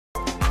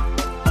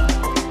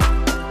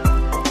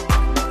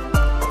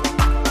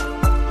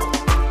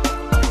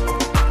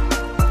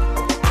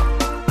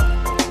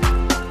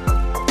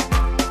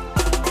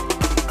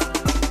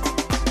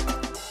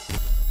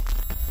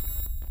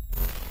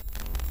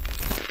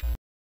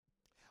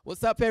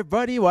What's up,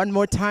 everybody? One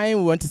more time,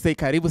 we want to say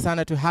Karibu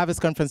Sana to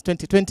Harvest Conference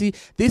 2020.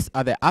 These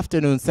are the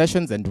afternoon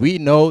sessions, and we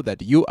know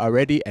that you are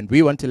ready, and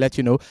we want to let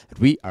you know that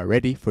we are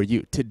ready for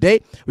you.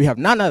 Today, we have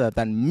none other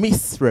than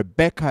Miss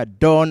Beka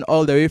Dawn,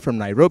 all the way from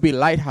Nairobi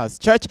Lighthouse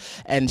Church,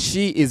 and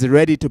she is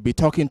ready to be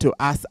talking to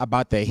us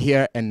about the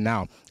here and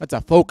now. That's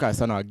a focus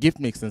on our gift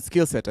mix and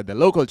skill set at the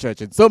local church,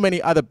 and so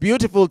many other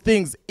beautiful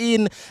things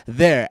in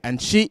there,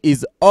 and she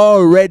is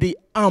already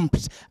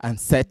amped and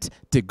set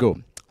to go.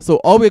 So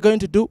all we're going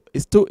to do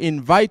is to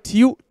invite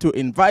you to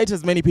invite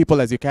as many people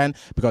as you can,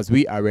 because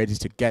we are ready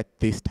to get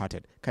this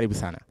started. Karibu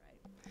Sana.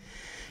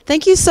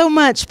 Thank you so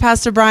much,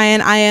 Pastor Brian.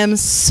 I am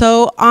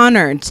so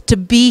honored to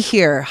be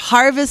here.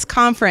 Harvest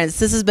Conference.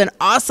 This has been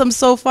awesome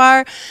so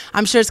far.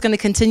 I'm sure it's going to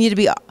continue to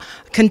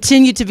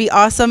be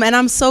awesome. And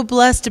I'm so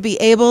blessed to be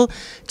able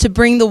to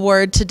bring the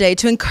word today,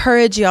 to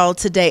encourage y'all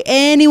today.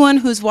 Anyone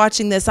who's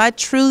watching this, I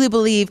truly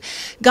believe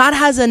God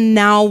has a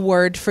now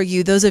word for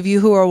you, those of you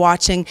who are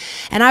watching.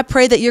 And I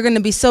pray that you're going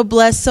to be so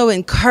blessed, so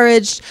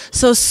encouraged,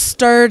 so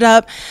stirred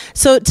up.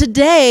 So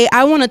today,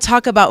 I want to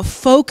talk about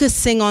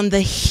focusing on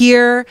the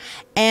here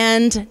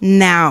and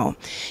now.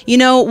 You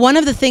know, one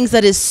of the things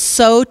that is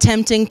so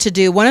tempting to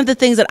do, one of the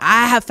things that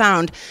I have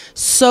found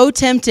so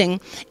tempting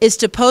is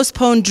to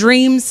postpone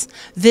dreams,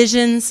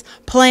 visions,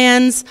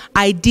 plans,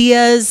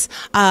 ideas,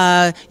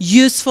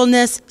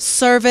 usefulness,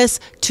 service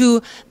to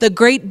the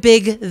great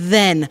big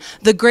then,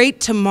 the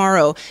great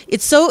tomorrow.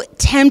 It's so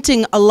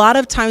tempting a lot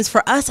of times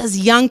for us as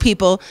young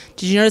people.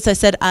 Did you notice I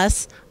said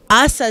us?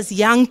 Us as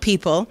young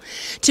people,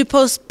 to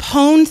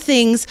postpone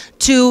things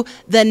to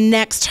the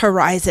next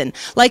horizon.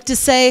 Like to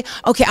say,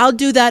 okay, I'll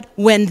do that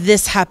when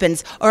this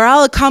happens, or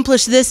I'll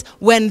accomplish this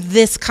when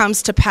this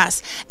comes to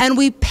pass. And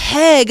we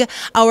peg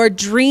our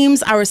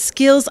dreams, our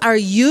skills, our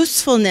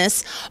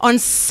usefulness on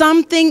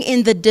something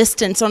in the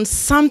distance, on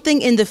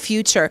something in the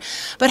future.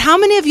 But how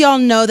many of y'all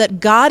know that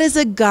God is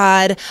a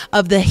God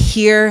of the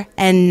here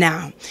and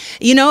now?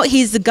 You know,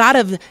 He's the God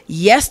of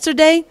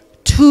yesterday,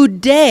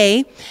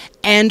 today,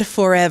 and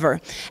forever.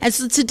 And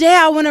so today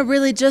I want to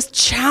really just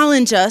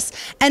challenge us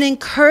and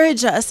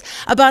encourage us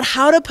about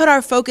how to put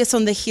our focus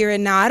on the here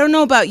and now. I don't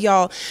know about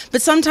y'all,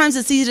 but sometimes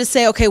it's easy to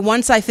say, okay,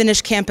 once I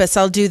finish campus,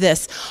 I'll do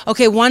this.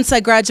 Okay, once I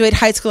graduate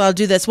high school, I'll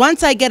do this.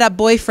 Once I get a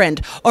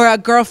boyfriend or a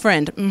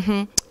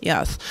girlfriend,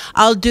 yes,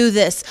 I'll do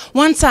this.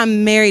 Once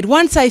I'm married,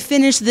 once I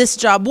finish this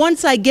job,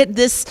 once I get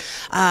this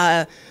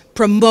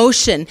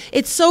promotion.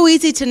 It's so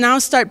easy to now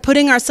start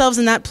putting ourselves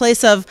in that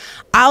place of,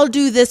 I'll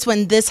do this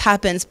when this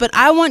happens. But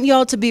I want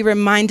y'all to be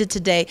reminded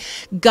today,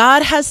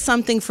 God has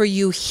something for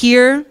you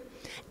here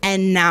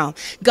and now.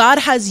 God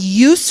has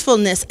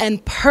usefulness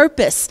and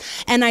purpose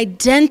and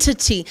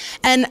identity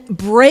and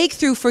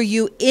breakthrough for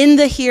you in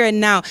the here and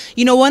now.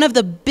 You know, one of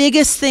the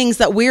biggest things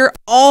that we're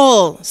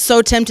all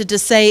so tempted to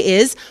say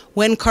is,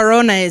 when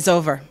Corona is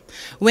over,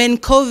 when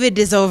COVID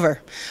is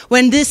over,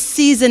 when this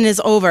season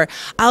is over,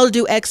 I'll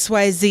do X,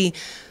 Y, Z.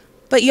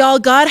 But y'all,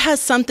 God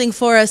has something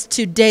for us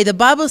today. The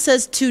Bible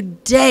says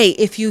today,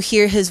 if you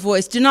hear His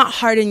voice, do not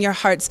harden your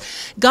hearts.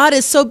 God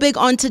is so big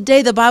on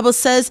today. The Bible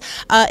says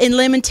in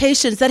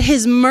Lamentations that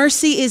His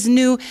mercy is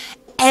new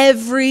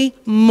every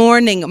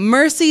morning.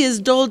 Mercy is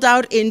doled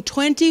out in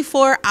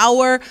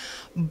 24-hour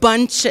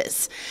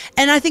bunches.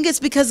 And I think it's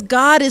because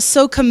God is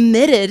so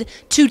committed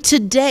to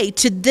today,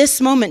 to this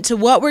moment, to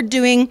what we're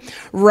doing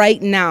right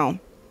now.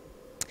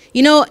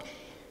 You know,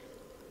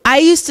 I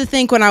used to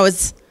think when I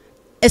was,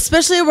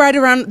 especially right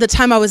around the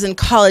time I was in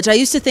college, I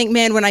used to think,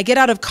 man, when I get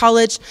out of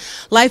college,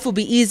 life will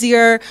be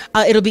easier.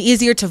 It'll be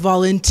easier to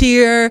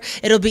volunteer.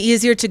 It'll be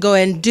easier to go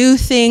and do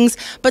things.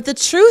 But the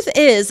truth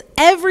is,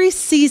 every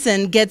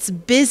season gets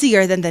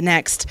busier than the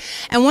next.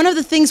 And one of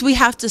the things we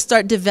have to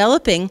start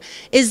developing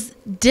is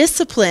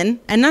discipline.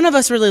 And none of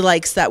us really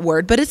likes that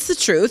word, but it's the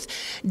truth.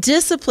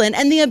 Discipline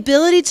and the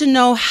ability to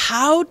know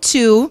how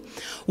to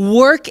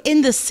work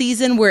in the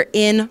season we're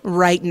in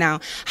right now,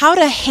 how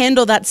to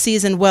handle that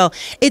season well.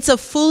 It's a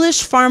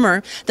foolish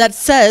farmer that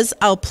says,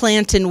 I'll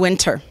plant in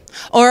winter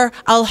or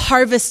I'll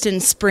harvest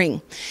in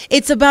spring.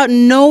 It's about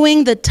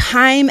knowing the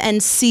time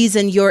and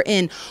season you're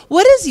in.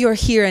 What is your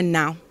here and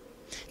now?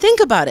 Think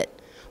about it.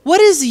 What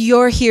is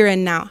your here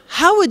and now?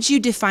 How would you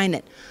define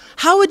it?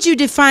 How would you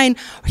define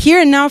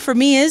here and now for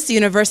me is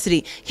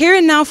university. Here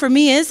and now for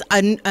me is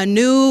a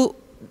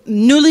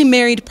newly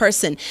married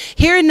person.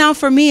 Here and now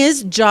for me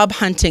is job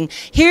hunting.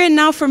 Here and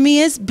now for me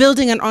is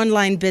building an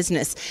online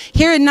business.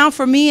 Here and now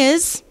for me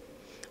is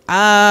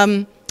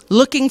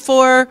looking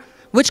for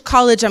which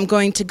college I'm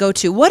going to go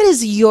to. What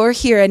is your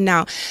here and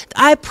now?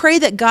 I pray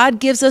that God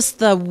gives us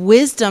the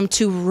wisdom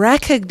to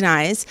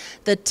recognize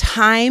the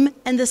time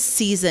and the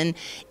season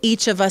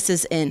each of us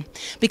is in.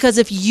 Because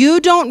if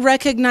you don't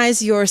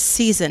recognize your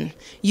season,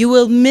 you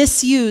will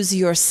misuse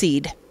your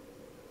seed.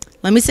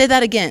 Let me say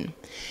that again.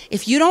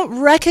 If you don't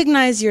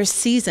recognize your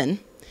season,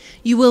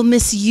 you will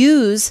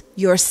misuse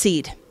your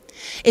seed.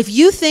 If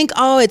you think,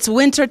 oh, it's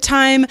winter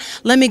time,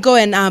 let me go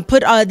and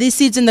put these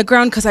seeds in the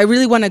ground because I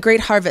really want a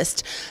great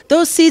harvest.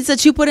 Those seeds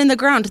that you put in the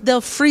ground,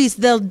 they'll freeze,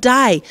 they'll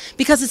die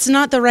because it's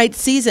not the right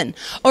season.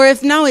 Or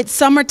if now it's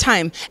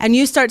summertime and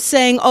you start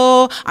saying,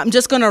 oh, I'm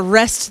just going to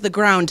rest the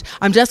ground,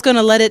 I'm just going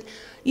to let it.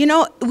 You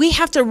know, we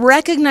have to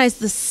recognize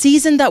the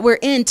season that we're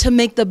in to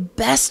make the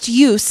best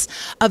use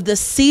of the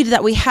seed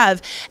that we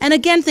have. And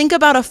again, think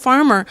about a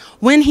farmer.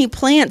 When he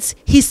plants,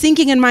 he's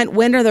thinking in mind,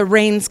 when are the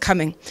rains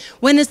coming?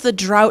 When is the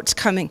drought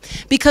coming?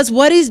 Because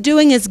what he's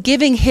doing is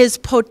giving his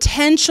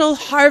potential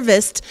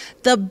harvest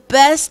the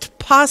best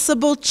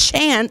possible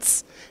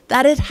chance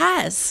that it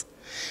has.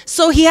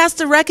 So he has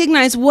to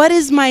recognize, what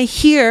is my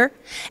here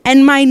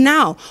and my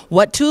now?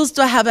 What tools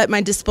do I have at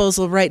my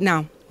disposal right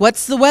now?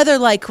 What's the weather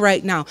like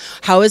right now?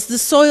 How is the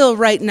soil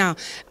right now?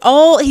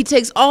 He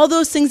takes all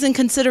those things in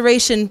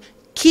consideration,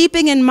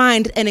 keeping in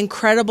mind an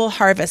incredible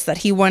harvest that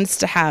he wants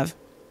to have.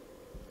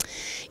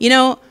 You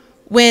know,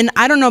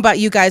 I don't know about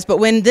you guys, but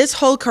when this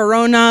whole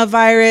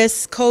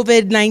coronavirus,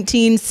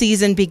 COVID-19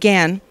 season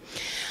began,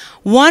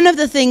 one of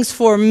the things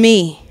for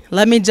me,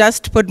 let me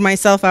just put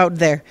myself out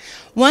there,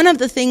 one of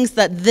the things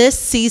that this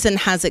season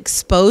has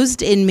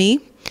exposed in me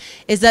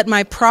is that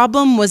my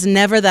problem was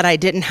never that I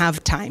didn't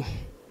have time.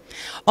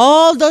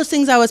 All those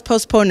things I was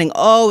postponing.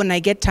 Oh, when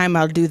I get time,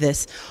 I'll do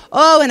this.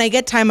 Oh, when I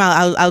get time,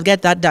 I'll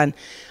get that done.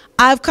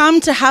 I've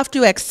come to have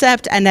to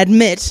accept and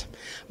admit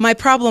my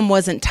problem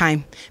wasn't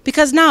time.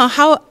 Because now,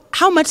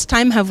 how much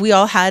time have we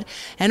all had?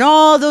 And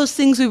all those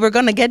things we were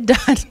going to get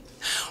done.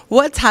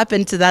 What's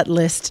happened to that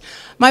list?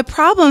 My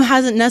problem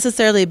hasn't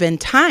necessarily been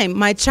time.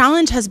 My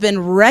challenge has been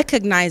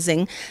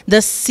recognizing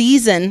the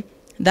season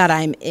that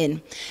I'm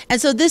in. And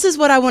so this is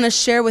what I want to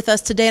share with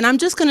us today. And I'm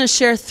just going to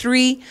share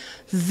 3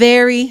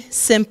 very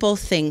simple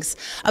things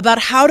about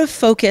how to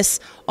focus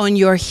on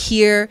your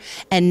here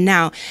and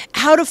now,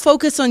 how to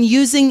focus on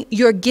using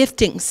your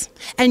giftings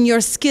and your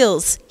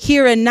skills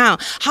here and now,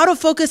 how to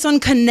focus on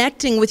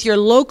connecting with your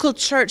local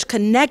church,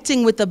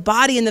 connecting with the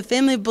body and the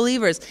family of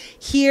believers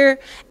here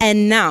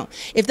and now.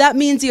 If that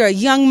means you're a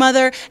young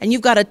mother and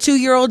you've got a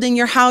 2-year-old in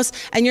your house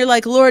and you're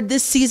like, Lord,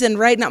 this season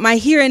right now, my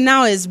here and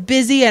now is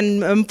busy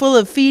and I'm full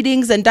of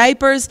feedings and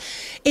diapers.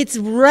 It's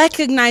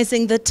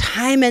recognizing the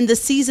time and the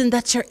season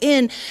that you're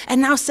in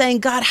and now saying,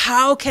 God,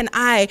 how can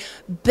I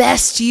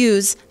best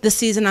use the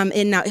season I'm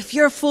in now? If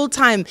you're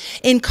full-time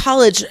in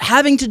college,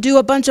 having to do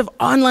a bunch of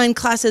online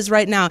classes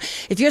right now,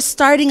 if you're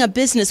starting a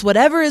business,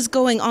 whatever is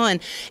going on,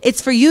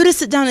 it's for you to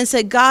sit down and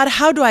say, God,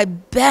 how do I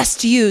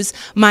best use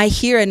my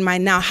here and my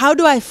now? How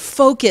do I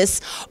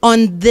focus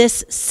on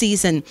this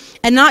season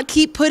and not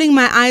keep putting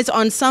my eyes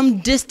on some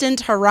distant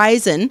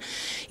horizon?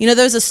 You know,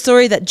 there's a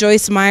story that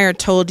Joyce Meyer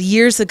told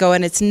years ago,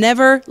 and it's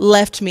never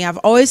left me. I've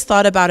always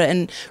thought about it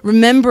and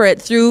remember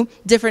it through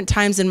different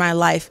times in my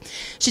life.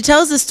 She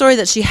tells the story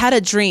that she had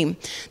a dream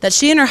that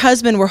she and her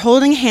husband were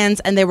holding hands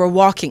and they were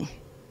walking.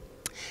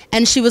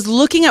 And she was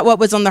looking at what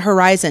was on the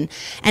horizon.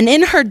 And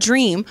in her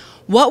dream,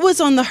 what was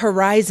on the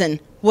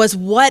horizon was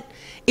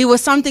it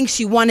was something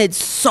she wanted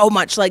so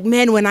much. Like,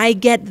 man, when I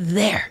get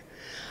there,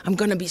 I'm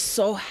going to be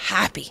so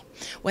happy.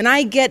 When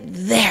I get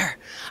there,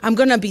 I'm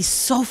going to be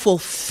so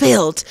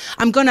fulfilled.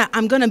 I'm going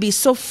to be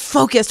so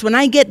focused. When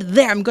I get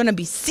there, I'm going to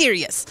be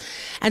serious.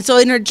 And so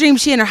in her dream,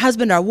 she and her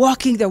husband are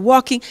walking. They're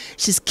walking.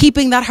 She's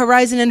keeping that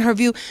horizon in her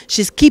view.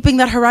 She's keeping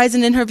that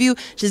horizon in her view.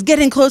 She's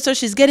getting closer.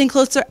 She's getting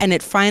closer. And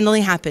it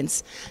finally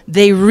happens.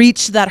 They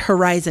reach that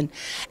horizon.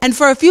 And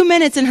for a few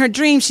minutes in her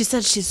dream, she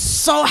said she's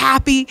so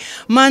happy.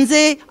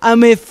 Manze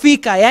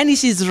amefika. Yani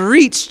she's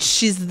reached.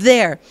 She's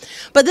there.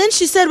 But then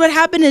she said what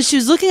happened is she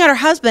was looking at her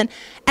husband.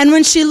 And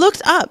when she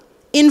looked up,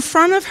 in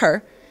front of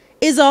her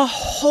is a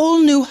whole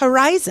new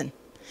horizon.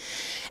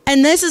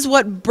 And this is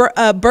what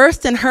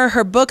birthed in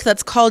her book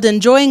that's called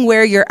Enjoying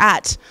Where You're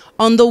At,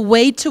 on the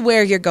way to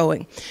where you're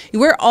going.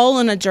 We're all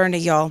on a journey,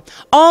 y'all.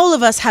 All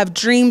of us have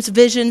dreams,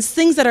 visions,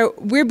 things that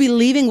we're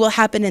believing will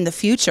happen in the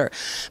future.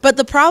 But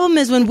the problem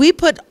is when we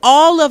put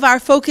all of our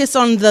focus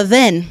on the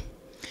then,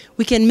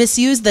 we can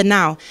misuse the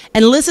now.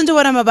 And listen to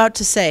what I'm about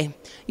to say.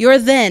 Your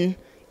then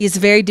is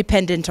very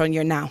dependent on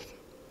your now.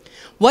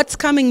 What's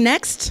coming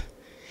next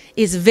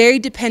is very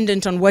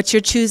dependent on what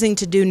you're choosing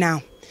to do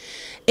now.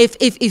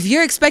 If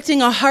you're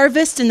expecting a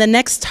harvest in the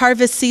next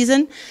harvest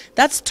season,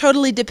 that's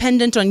totally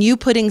dependent on you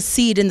putting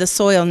seed in the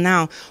soil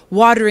now,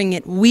 watering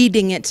it,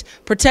 weeding it,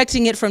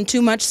 protecting it from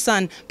too much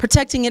sun,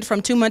 protecting it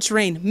from too much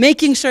rain,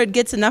 making sure it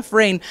gets enough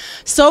rain.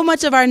 So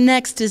much of our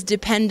next is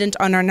dependent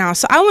on our now.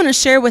 So I want to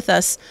share with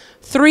us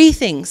 3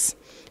 things,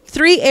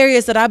 3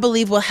 areas that I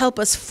believe will help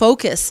us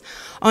focus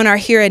on our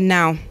here and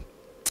now.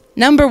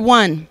 Number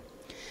 1,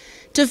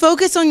 to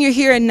focus on your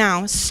here and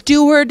now,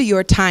 steward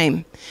your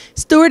time.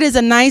 Steward is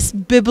a nice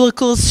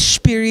biblical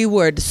spiri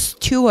word.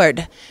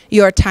 Steward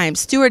your time.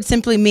 Steward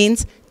simply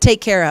means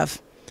take care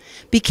of,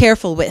 be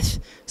careful with.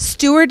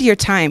 Steward your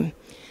time.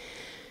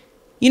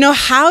 You know,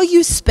 how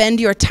you spend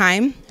your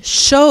time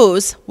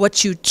shows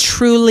what you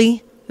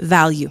truly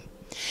value.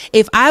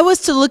 If I was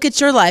to look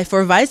at your life,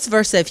 or vice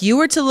versa, if you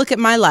were to look at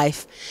my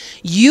life,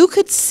 you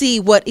could see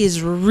what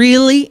is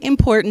really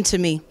important to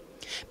me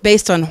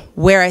based on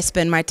where I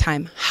spend my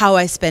time, how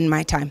I spend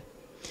my time.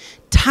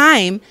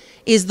 Time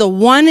is the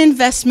one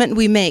investment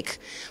we make.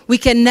 We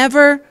can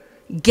never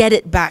get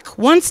it back.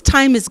 Once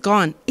time is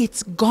gone,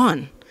 it's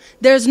gone.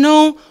 There's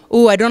no,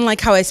 oh, I don't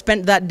like how I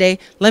spent that day.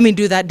 Let me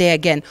do that day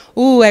again.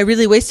 Oh, I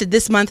really wasted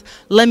this month.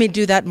 Let me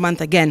do that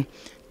month again.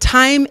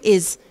 Time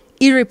is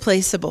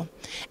irreplaceable.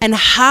 And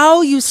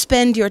how you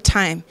spend your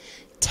time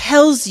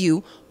tells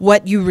you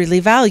what you really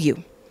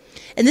value.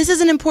 And this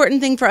is an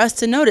important thing for us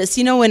to notice.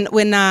 You know,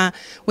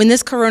 when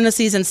this Corona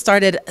season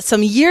started,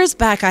 some years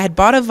back, I had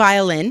bought a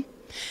violin.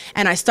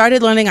 And I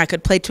started learning. I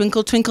could play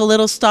Twinkle, Twinkle,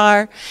 Little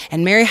Star,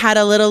 and Mary Had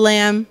a Little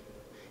Lamb.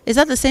 Is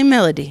that the same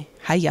melody?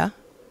 Hiya.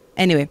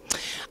 Anyway,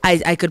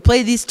 I could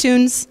play these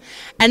tunes,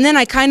 and then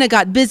I kind of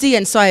got busy,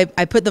 and so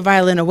I put the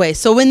violin away.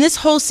 So when this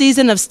whole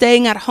season of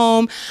staying at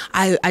home,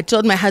 I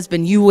told my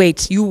husband, you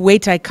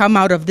wait I come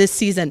out of this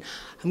season.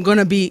 I'm going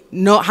to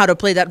know how to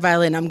play that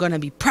violin. I'm going to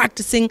be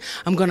practicing.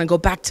 I'm going to go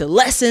back to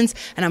lessons,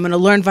 and I'm going to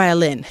learn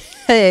violin.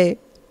 Hey,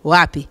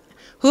 wapi.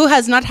 Who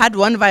has not had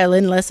one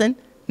violin lesson?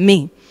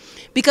 Me.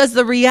 Because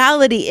the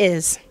reality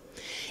is,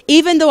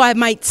 even though I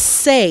might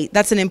say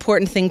that's an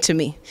important thing to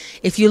me,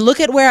 if you look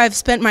at where I've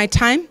spent my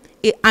time,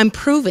 I'm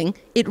proving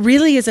it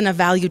really isn't a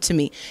value to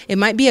me. It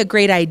might be a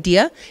great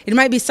idea. It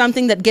might be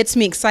something that gets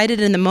me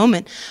excited in the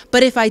moment.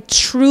 But if I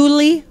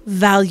truly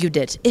valued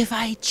it,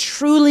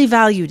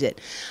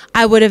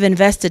 I would have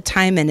invested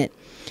time in it.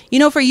 You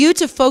know, for you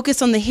to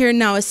focus on the here and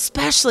now,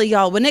 especially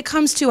y'all, when it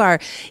comes to our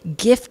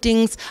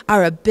giftings,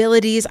 our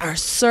abilities, our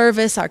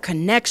service, our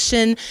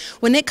connection,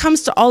 when it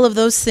comes to all of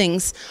those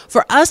things,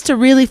 for us to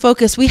really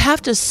focus, we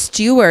have to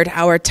steward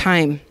our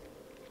time.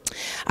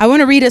 I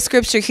want to read a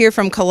scripture here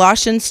from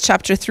Colossians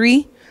chapter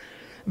 3,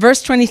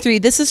 verse 23.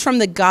 This is from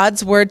the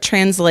God's Word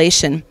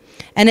translation.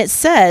 And it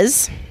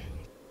says,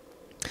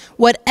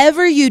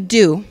 whatever you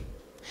do,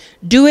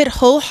 do it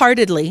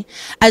wholeheartedly,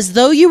 as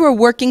though you were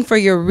working for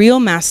your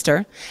real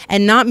master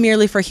and not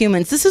merely for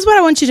humans. This is what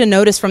I want you to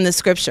notice from this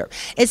scripture.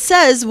 It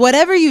says,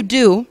 whatever you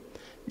do,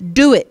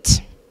 do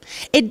it.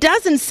 It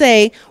doesn't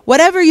say,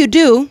 whatever you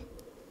do,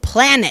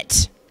 plan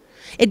it.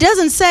 It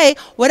doesn't say,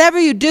 whatever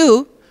you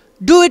do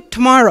it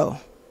tomorrow.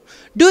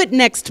 Do it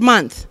next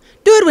month.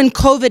 Do it when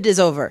COVID is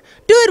over.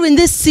 Do it when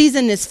this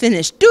season is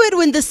finished. Do it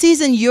when the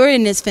season you're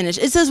in is finished.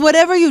 It says,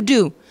 whatever you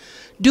do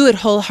it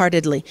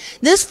wholeheartedly.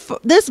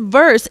 This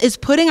verse is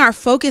putting our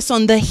focus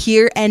on the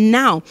here and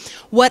now.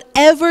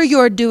 Whatever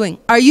you're doing,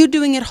 are you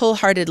doing it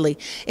wholeheartedly?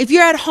 If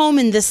you're at home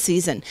in this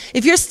season,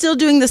 if you're still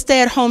doing the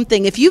stay-at-home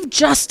thing, if you've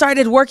just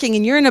started working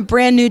and you're in a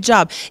brand new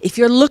job, if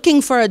you're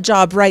looking for a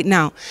job right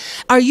now,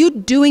 are you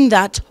doing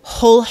that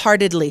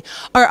wholeheartedly?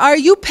 Or are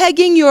you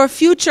pegging your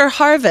future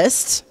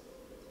harvest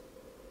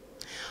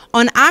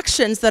on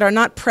actions that are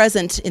not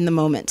present in the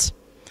moment?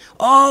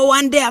 Oh,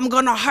 one day I'm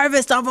going to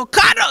harvest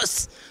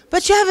avocados.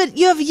 But you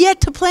have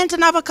yet to plant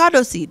an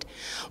avocado seed.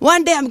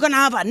 One day I'm going to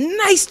have a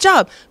nice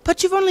job.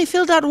 But you've only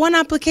filled out one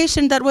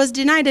application that was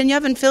denied and you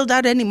haven't filled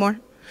out anymore.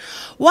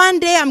 One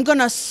day I'm going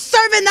to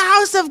serve in the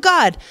house of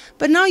God.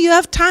 But now you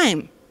have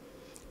time.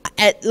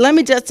 Let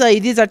me just tell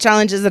you, these are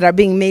challenges that are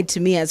being made to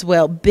me as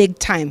well. Big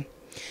time.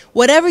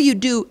 Whatever you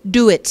do,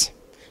 do it.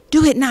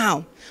 Do it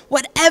now.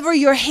 Whatever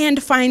your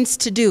hand finds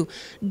to do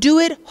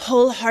it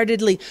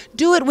wholeheartedly.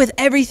 Do it with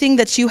everything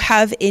that you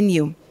have in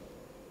you.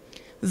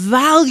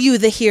 Value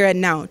the here and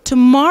now.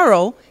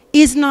 Tomorrow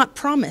is not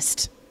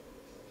promised.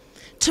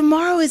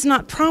 Tomorrow is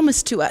not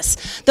promised to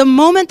us. The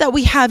moment that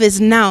we have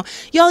is now.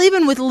 Y'all,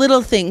 even with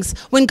little things,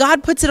 when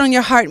God puts it on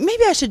your heart,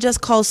 maybe I should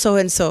just call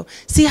so-and-so,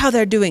 see how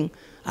they're doing.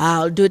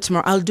 I'll do it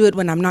tomorrow. I'll do it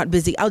when I'm not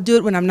busy. I'll do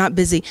it when I'm not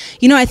busy.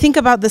 You know, I think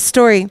about the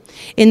story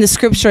in the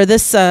scripture,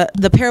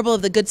 the parable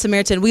of the Good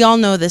Samaritan. We all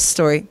know this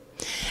story.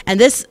 And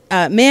this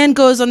man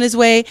goes on his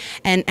way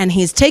and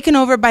he's taken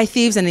over by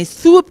thieves and he's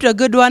swooped a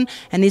good one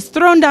and he's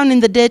thrown down in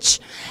the ditch.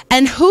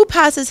 And who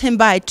passes him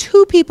by?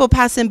 Two people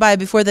pass him by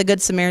before the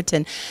Good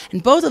Samaritan.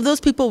 And both of those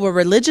people were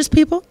religious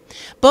people.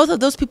 Both of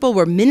those people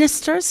were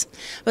ministers.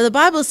 But the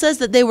Bible says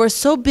that they were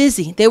so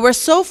busy. They were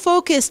so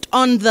focused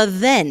on the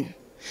then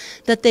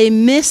that they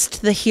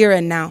missed the here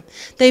and now.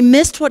 They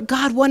missed what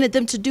God wanted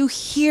them to do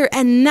here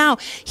and now.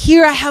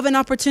 Here I have an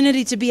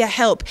opportunity to be a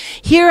help.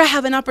 Here I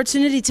have an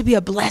opportunity to be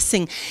a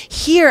blessing.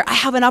 Here I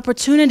have an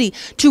opportunity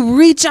to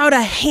reach out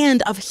a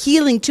hand of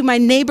healing to my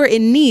neighbor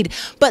in need.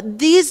 But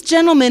these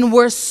gentlemen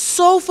were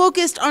so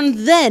focused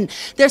on then.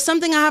 There's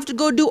something I have to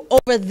go do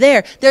over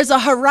there. There's a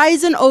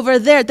horizon over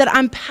there that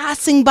I'm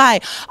passing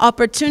by.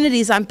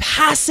 Opportunities I'm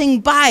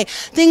passing by.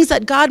 Things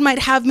that God might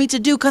have me to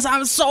do because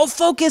I'm so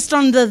focused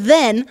on the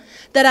then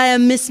that I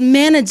am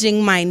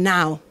mismanaging my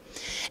now.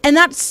 And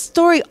that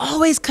story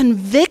always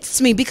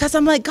convicts me because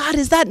I'm like, God,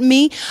 is that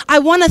me? I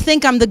want to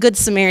think I'm the good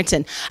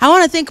Samaritan. I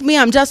want to think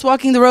I'm just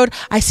walking the road.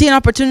 I see an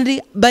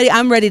opportunity, but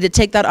I'm ready to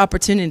take that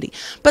opportunity.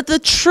 But the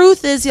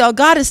truth is, y'all,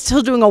 God is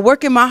still doing a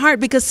work in my heart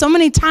because so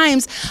many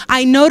times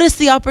I notice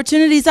the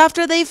opportunities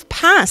after they've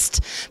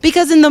passed.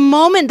 Because in the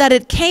moment that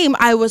it came,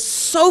 I was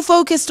so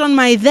focused on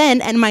my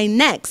then and my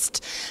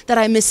next that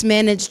I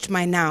mismanaged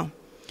my now.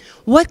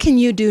 What can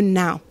you do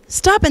now?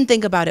 Stop and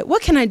think about it.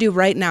 What can I do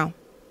right now?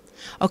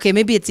 Okay,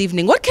 maybe it's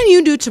evening. What can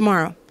you do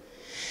tomorrow?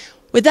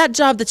 With that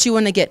job that you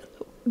want to get,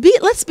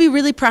 let's be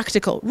really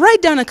practical.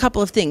 Write down a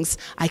couple of things.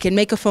 I can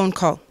make a phone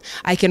call.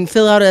 I can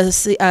fill out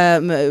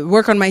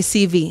work on my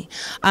CV.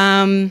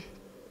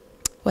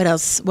 What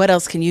else? What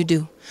else can you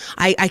do?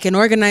 I can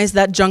organize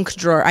that junk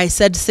drawer. I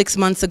said 6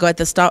 months ago at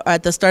the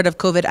start of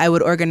COVID, I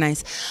would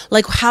organize.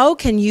 Like, how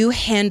can you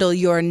handle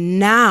your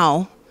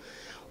now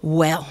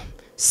well?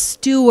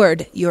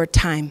 Steward your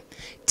time.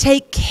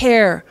 Take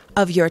care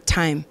of your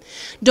time.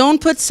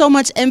 Don't put so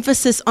much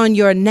emphasis on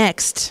your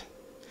next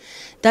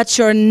that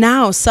your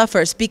now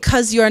suffers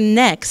because your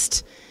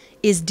next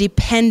is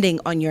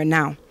depending on your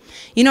now.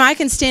 You know, I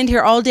can stand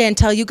here all day and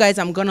tell you guys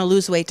I'm going to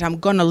lose weight. I'm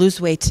going to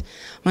lose weight.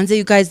 I'm going to say,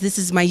 you guys, this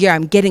is my year.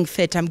 I'm getting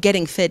fit. I'm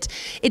getting fit.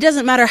 It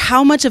doesn't matter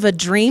how much of a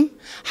dream,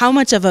 how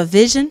much of a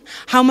vision,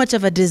 how much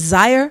of a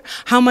desire,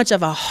 how much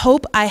of a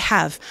hope I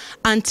have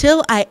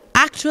until I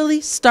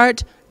actually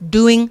start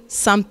doing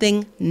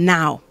something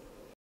now.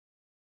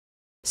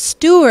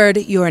 Steward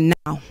your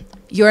now.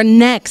 Your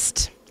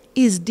next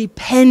is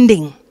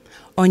depending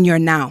on your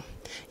now.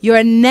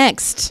 Your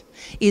next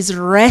is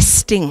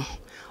resting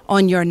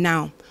on your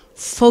now.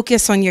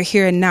 Focus on your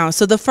here and now.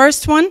 So the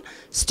first one,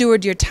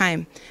 steward your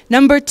time.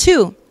 Number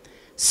 2,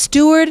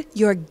 steward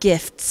your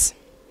gifts.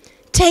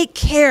 Take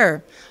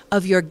care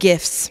of your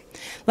gifts.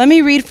 Let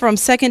me read from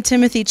 2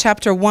 Timothy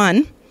chapter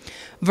 1,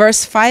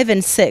 verse 5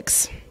 and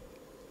 6.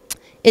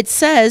 It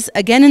says,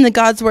 again in the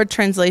God's Word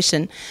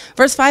translation,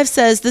 verse 5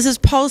 says, this is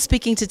Paul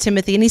speaking to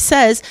Timothy, and he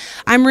says,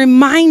 I'm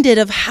reminded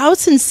of how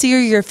sincere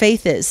your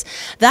faith is.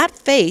 That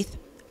faith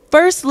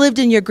first lived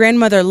in your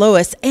grandmother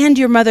Lois and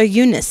your mother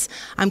Eunice.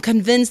 I'm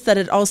convinced that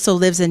it also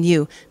lives in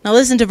you. Now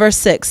listen to verse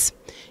 6.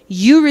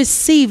 You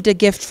received a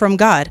gift from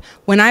God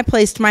when I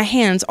placed my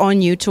hands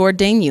on you to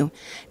ordain you.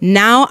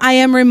 Now I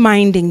am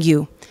reminding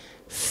you,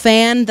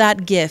 fan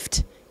that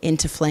gift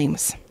into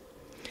flames.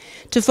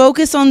 To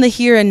focus on the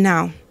here and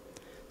now.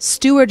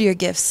 Steward your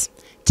gifts.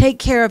 Take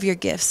care of your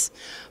gifts.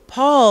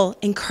 Paul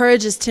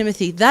encourages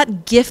Timothy,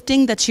 that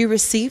gifting that you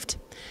received,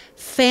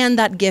 fan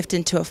that gift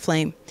into a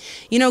flame.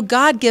 You know,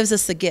 God gives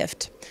us a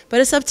gift, but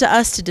it's up to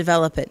us to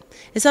develop it.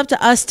 It's up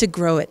to us to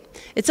grow it.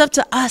 It's up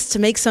to us to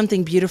make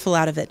something beautiful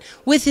out of it.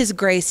 With His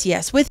grace,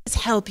 yes. With His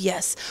help,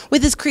 yes.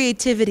 With His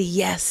creativity,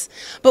 yes.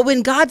 But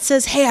when God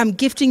says, hey, I'm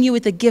gifting you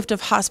with the gift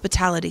of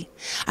hospitality.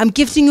 I'm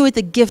gifting you with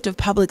the gift of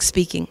public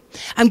speaking.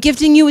 I'm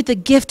gifting you with the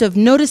gift of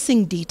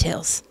noticing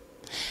details.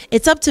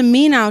 It's up to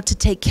me now to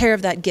take care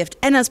of that gift.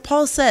 And as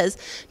Paul says,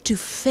 to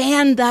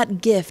fan that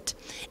gift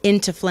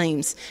into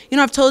flames. You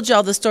know, I've told you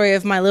all the story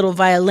of my little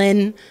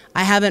violin.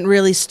 I haven't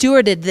really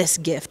stewarded this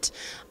gift.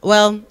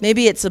 Well,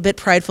 maybe it's a bit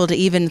prideful to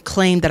even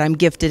claim that I'm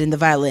gifted in the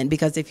violin,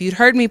 because if you'd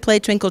heard me play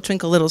Twinkle,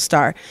 Twinkle, Little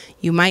Star,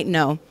 you might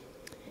know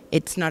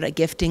it's not a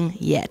gifting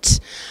yet.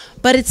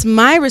 But it's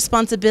my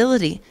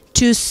responsibility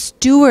to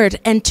steward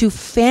and to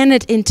fan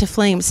it into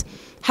flames.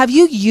 Have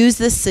you used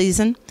this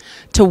season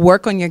to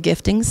work on your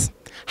giftings?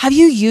 Have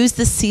you used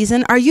this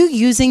season? Are you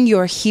using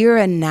your here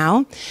and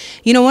now?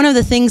 You know, one of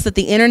the things that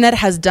the internet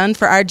has done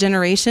for our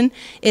generation,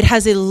 it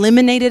has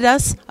eliminated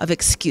us of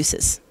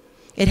excuses.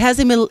 It has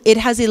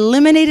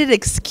eliminated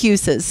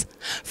excuses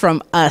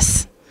from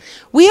us.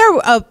 We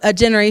are a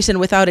generation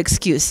without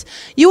excuse.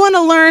 You want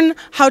to learn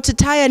how to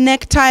tie a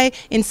necktie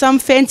in some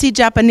fancy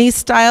Japanese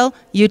style?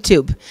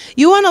 YouTube.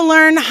 You want to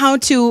learn how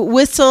to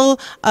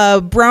whistle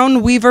a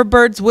brown weaver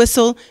bird's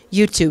whistle?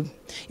 YouTube.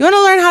 You want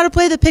to learn how to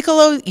play the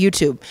piccolo?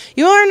 YouTube.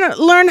 You want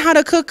to learn how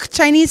to cook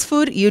Chinese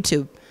food?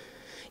 YouTube.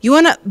 You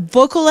want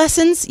vocal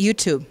lessons?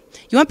 YouTube.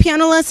 You want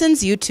piano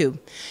lessons? YouTube.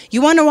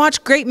 You want to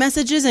watch great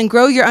messages and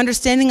grow your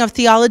understanding of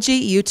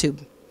theology?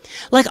 YouTube.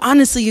 Like,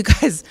 honestly, you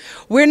guys,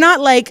 we're not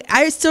like,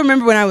 I still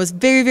remember when I was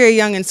very, very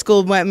young in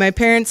school, my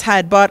parents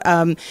had bought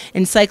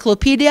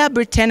Encyclopedia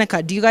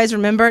Britannica. Do you guys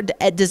remember?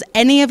 Does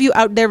any of you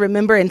out there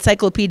remember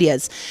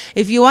encyclopedias?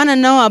 If you want to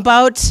know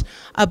about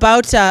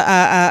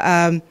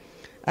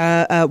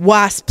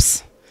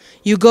wasps,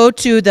 you go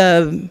to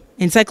the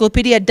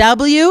Encyclopedia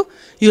W,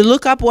 you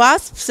look up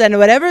wasps, and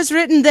whatever's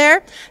written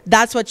there,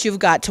 that's what you've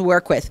got to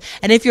work with.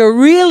 And if you're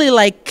really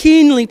like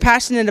keenly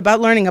passionate about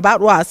learning about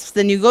wasps,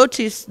 then you go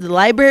to the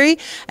library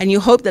and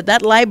you hope that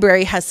that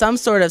library has some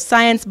sort of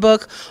science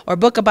book or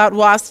book about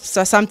wasps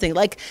or something.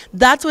 Like,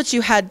 that's what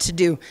you had to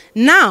do.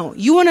 Now,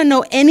 you want to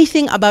know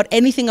anything about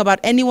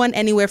anyone,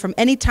 anywhere, from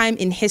any time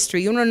in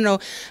history. You want to know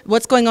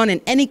what's going on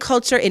in any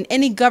culture, in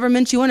any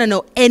government. You want to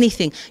know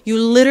anything. You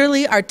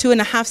literally are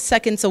 2.5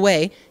 seconds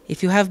away.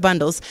 If you have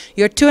bundles,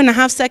 you're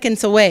 2.5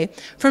 seconds away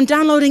from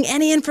downloading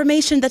any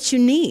information that you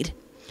need.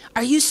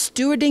 Are you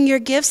stewarding your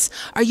gifts?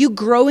 Are you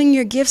growing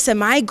your gifts?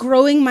 Am I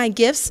growing my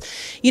gifts?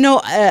 You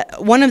know,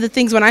 one of the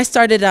things when I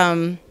started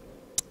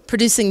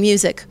producing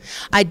music,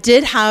 I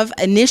did have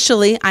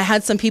initially, I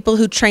had some people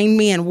who trained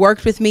me and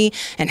worked with me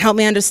and helped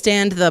me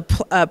understand the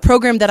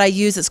program that I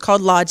use. It's called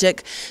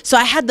Logic. So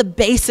I had the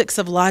basics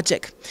of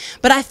Logic.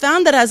 But I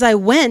found that as I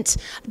went,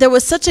 there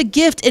was such a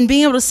gift in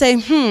being able to say,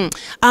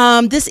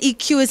 this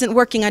EQ isn't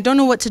working. I don't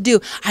know what to do.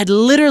 I'd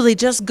literally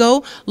just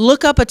go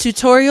look up a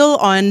tutorial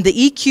on the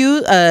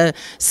EQ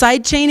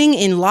side chaining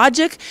in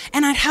Logic,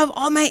 and I'd have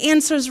all my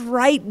answers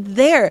right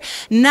there.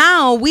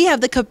 Now we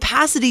have the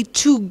capacity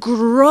to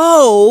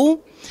grow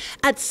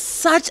at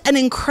such an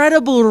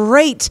incredible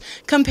rate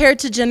compared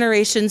to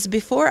generations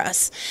before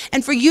us.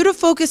 And for you to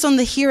focus on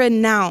the here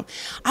and now,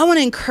 I want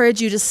to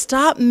encourage you to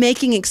stop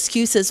making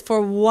excuses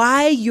for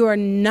why you're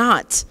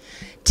not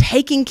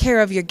taking care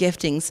of your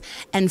giftings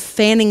and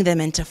fanning them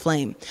into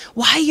flame.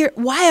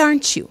 Why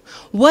aren't you?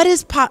 What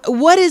is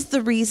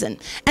the reason?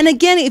 And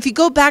again, if you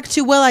go back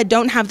to, well, I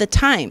don't have the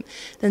time,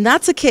 then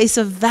that's a case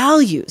of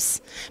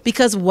values,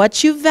 because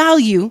what you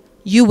value,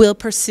 you will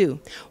pursue.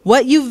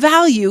 What you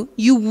value,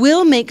 you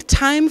will make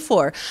time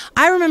for.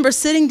 I remember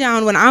sitting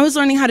down when I was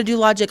learning how to do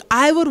Logic,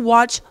 I would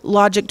watch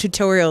Logic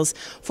tutorials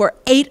for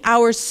 8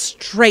 hours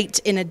straight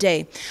in a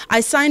day.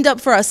 I signed up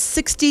for a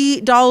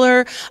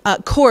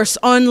 $60 course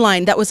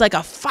online that was like a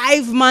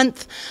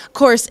 5-month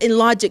course in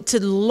Logic to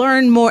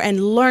learn more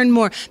and learn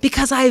more,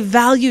 because I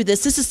value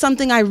this. This is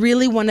something I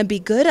really want to be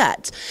good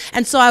at.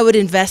 And so I would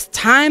invest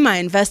time, I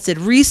invested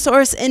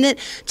resource in it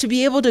to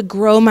be able to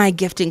grow my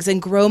giftings and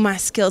grow my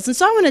skills. And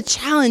so I want to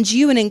challenge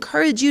you and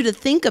encourage you to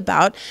think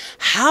about,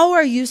 how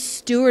are you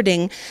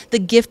stewarding the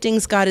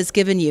giftings God has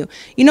given you?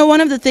 You know,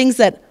 one of the things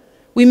that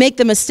we make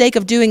the mistake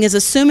of doing is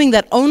assuming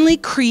that only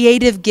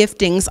creative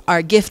giftings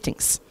are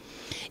giftings.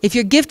 If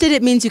you're gifted,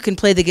 it means you can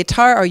play the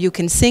guitar, or you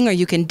can sing, or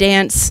you can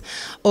dance,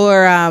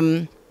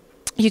 or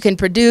you can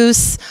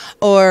produce,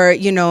 or,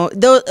 you know,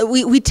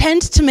 we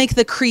tend to make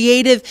the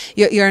creative,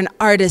 you're an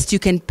artist, you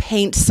can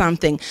paint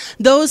something.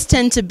 Those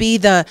tend to be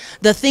the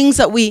things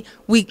that we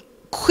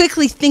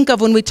quickly think of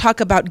when we talk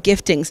about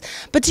giftings.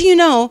 But do you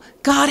know,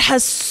 God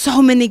has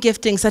so many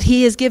giftings that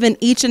He has given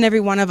each and every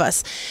one of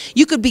us.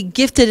 You could be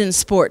gifted in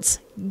sports.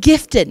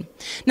 Gifted.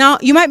 Now,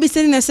 you might be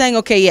sitting there saying,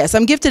 okay, yes,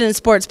 I'm gifted in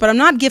sports, but I'm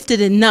not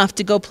gifted enough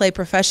to go play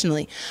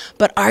professionally.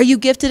 But are you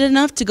gifted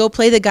enough to go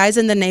play the guys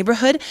in the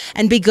neighborhood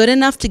and be good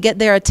enough to get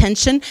their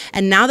attention?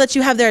 And now that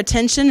you have their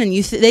attention and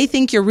they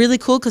think you're really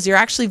cool because you're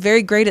actually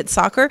very great at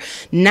soccer,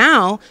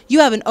 now you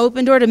have an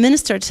open door to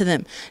minister to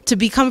them, to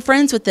become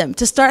friends with them,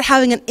 to start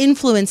having an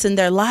influence in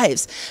their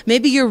lives.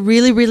 Maybe you're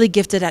really, really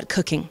gifted at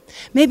cooking.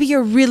 Maybe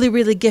you're really,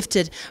 really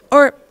gifted,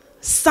 or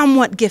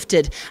somewhat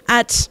gifted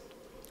at,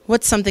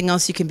 what's something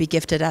else you can be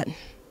gifted at?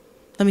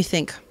 Let me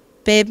think.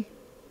 Babe?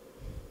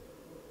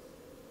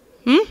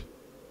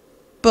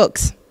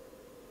 Books.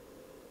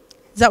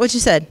 Is that what you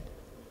said?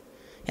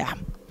 Yeah.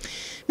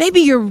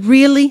 Maybe you're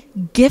really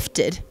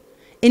gifted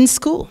in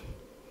school,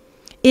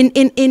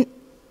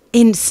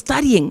 in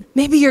studying.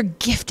 Maybe you're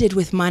gifted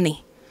with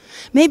money.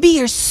 Maybe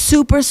you're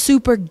super,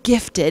 super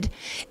gifted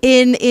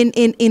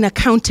in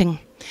accounting.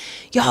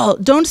 Y'all,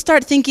 don't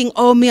start thinking,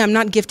 oh, I'm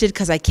not gifted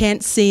because I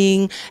can't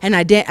sing and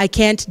I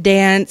can't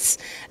dance.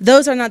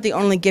 Those are not the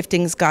only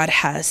giftings God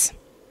has.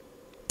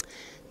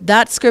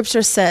 That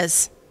scripture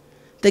says,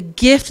 the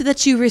gift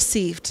that you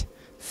received,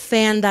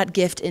 fan that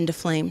gift into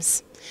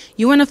flames.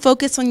 You want to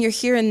focus on your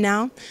here and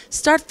now?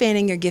 Start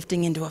fanning your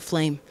gifting into a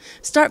flame.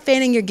 Start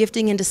fanning your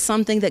gifting into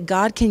something that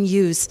God can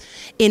use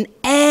in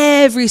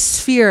every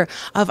sphere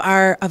of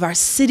our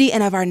city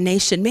and of our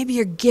nation. Maybe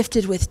you're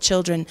gifted with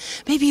children.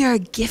 Maybe you're a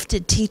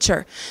gifted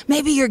teacher.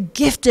 Maybe you're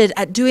gifted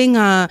at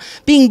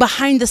being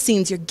behind the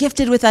scenes. You're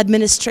gifted with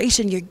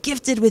administration. You're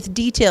gifted with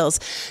details.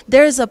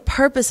 There's a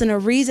purpose and a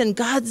reason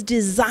God's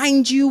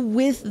designed you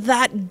with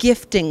that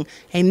gifting.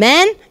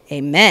 Amen?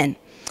 Amen.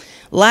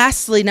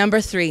 Lastly, number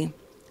 3.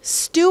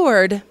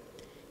 Steward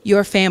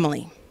your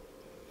family.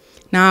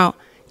 Now,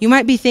 you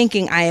might be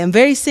thinking, I am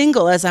very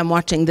single as I'm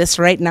watching this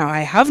right now. I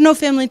have no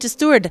family to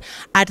steward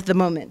at the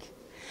moment.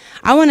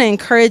 I want to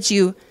encourage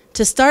you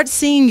to start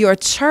seeing your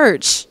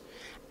church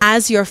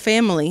as your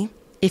family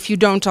if you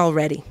don't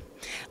already.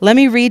 Let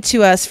me read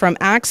to us from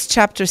Acts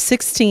chapter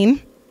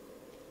 16,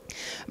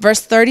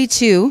 verse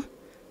 32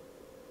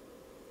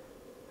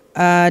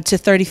 to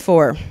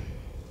 34.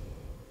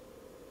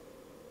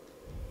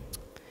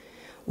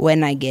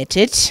 When I get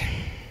it.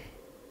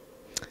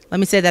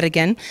 Let me say that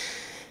again.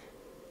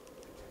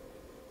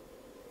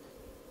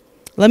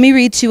 Let me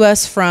read to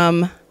us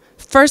from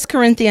 1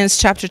 Corinthians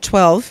chapter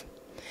 12,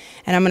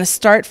 and I'm going to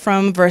start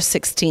from verse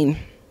 16.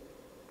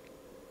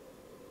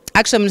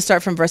 Actually, I'm going to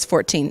start from verse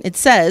 14. It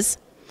says,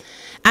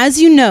 as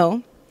you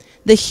know,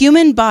 the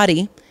human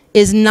body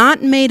is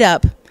not made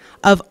up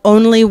of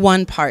only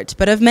one part,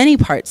 but of many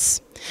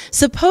parts.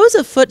 Suppose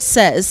a foot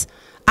says,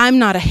 I'm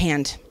not a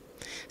hand,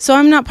 so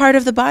I'm not part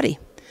of the body.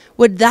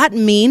 Would that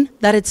mean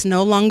that it's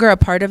no longer a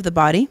part of the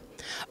body?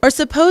 Or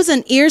suppose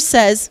an ear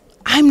says,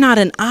 I'm not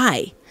an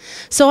eye,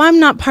 so I'm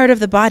not part of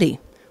the body.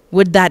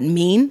 would that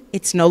mean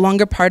it's no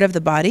longer part of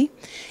the body?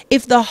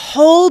 If the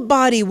whole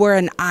body were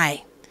an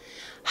eye,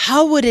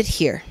 how would it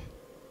hear?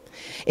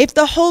 If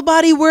the whole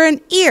body were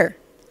an ear,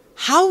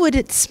 how would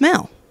it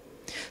smell?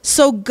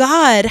 So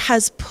God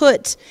has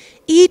put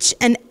each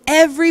and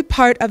every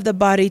part of the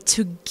body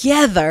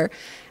together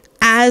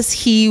as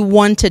he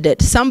wanted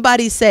it.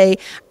 Somebody say,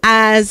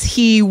 as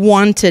he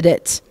wanted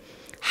it.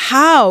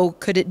 How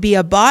could it be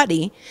a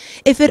body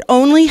if it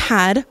only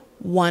had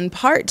one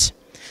part?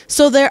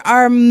 So there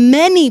are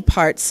many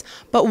parts,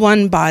 but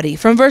one body.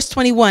 From verse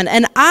 21,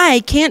 an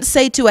eye can't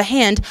say to a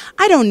hand,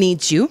 I don't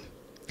need you.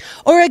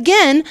 Or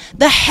again,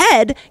 the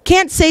head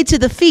can't say to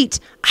the feet,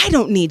 I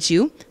don't need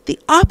you. The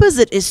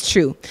opposite is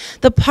true.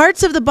 The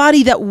parts of the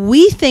body that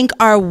we think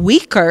are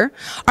weaker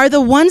are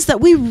the ones that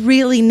we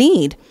really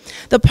need.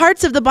 The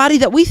parts of the body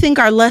that we think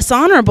are less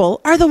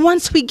honorable are the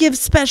ones we give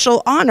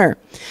special honor.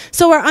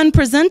 So our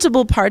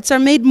unpresentable parts are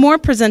made more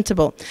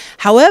presentable.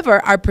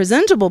 However, our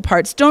presentable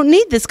parts don't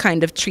need this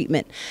kind of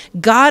treatment.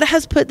 God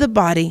has put the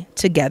body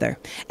together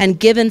and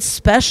given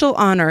special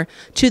honor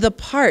to the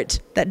part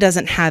that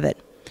doesn't have it.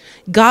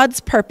 God's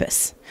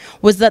purpose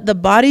was that the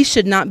body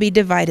should not be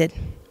divided.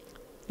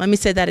 Let me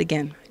say that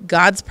again.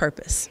 God's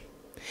purpose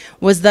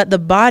was that the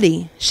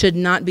body should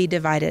not be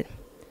divided,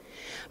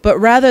 but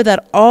rather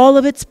that all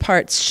of its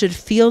parts should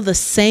feel the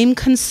same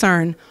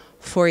concern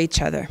for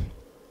each other.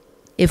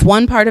 If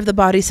one part of the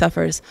body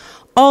suffers,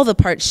 all the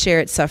parts share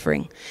its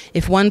suffering.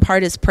 If one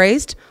part is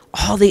praised,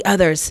 all the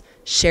others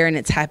share in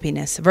its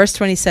happiness. Verse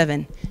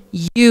 27,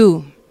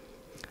 you,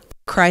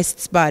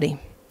 Christ's body.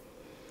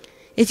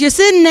 If you're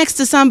sitting next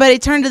to somebody,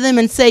 turn to them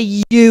and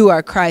say, you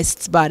are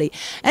Christ's body.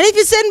 And if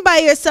you're sitting by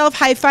yourself,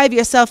 high five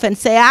yourself and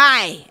say,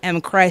 I am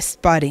Christ's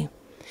body.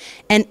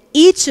 And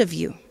each of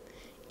you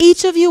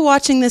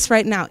watching this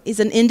right now is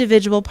an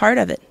individual part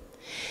of it.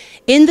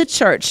 In the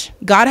church,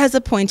 God has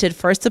appointed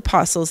first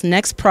apostles,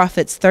 next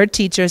prophets, third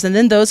teachers, and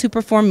then those who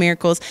perform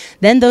miracles,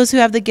 then those who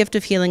have the gift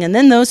of healing, and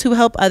then those who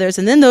help others,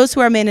 and then those who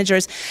are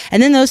managers,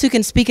 and then those who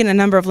can speak in a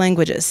number of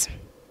languages.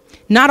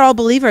 Not all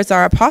believers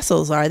are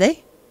apostles, are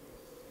they?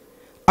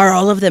 Are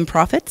all of them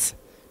prophets?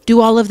 Do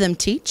all of them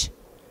teach?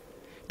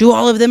 Do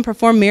all of them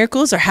perform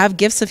miracles or have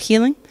gifts of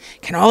healing?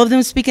 Can all of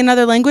them speak in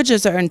other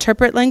languages or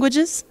interpret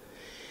languages?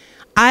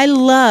 I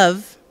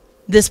love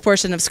this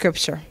portion of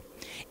scripture.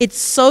 It's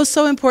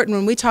so important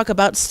when we talk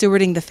about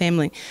stewarding the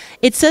family.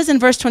 It says in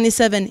verse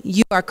 27,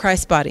 you are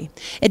Christ's body.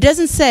 It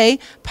doesn't say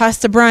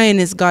Pastor Brian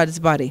is God's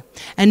body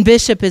and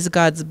Bishop is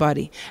God's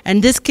body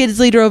and this kid's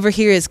leader over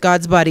here is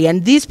God's body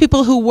and these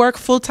people who work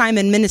full-time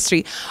in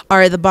ministry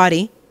are the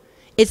body.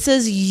 It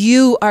says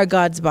you are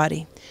God's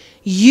body.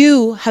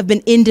 You have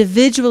been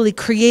individually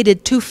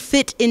created to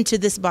fit into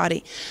this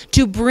body,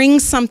 to bring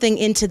something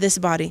into this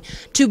body,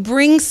 to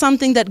bring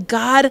something that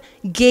God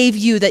gave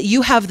you, that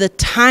you have the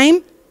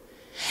time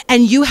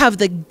and you have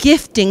the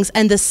giftings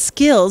and the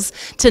skills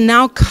to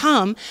now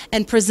come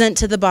and present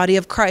to the body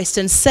of Christ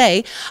and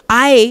say,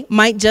 I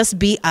might just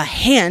be a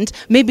hand,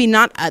 maybe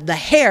not the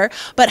hair,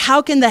 but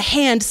how can the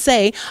hand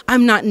say,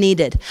 I'm not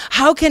needed?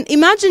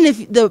 Imagine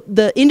if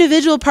the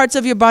individual parts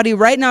of your body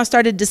right now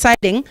started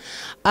deciding, me,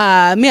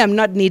 I'm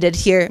not needed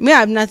here. Me,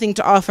 I have nothing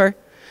to offer.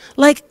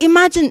 Like,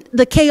 imagine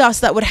the chaos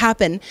that would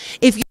happen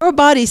if your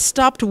body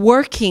stopped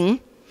working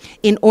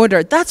in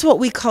order. That's what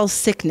we call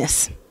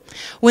sickness.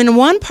 When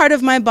one part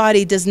of my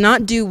body does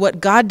not do what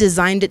God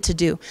designed it to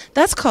do,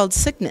 that's called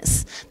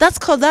sickness. That's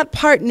called, that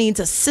part needs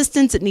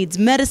assistance, it needs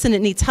medicine,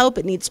 it needs help,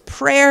 it needs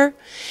prayer.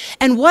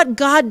 And what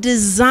God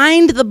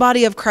designed the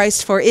body of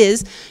Christ for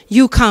is,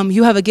 you come,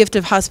 you have a gift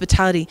of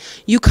hospitality.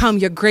 You come,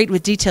 you're great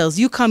with details.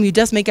 You come, you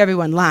just make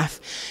everyone laugh.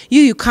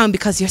 You come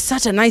because you're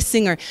such a nice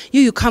singer.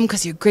 You come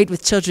because you're great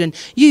with children.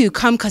 You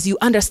come because you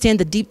understand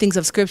the deep things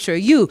of scripture.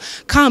 You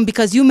come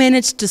because you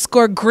managed to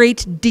score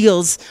great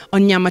deals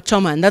on Nyama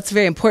Choma, and that's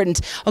very important.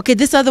 Okay,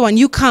 this other one,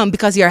 you come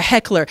because you're a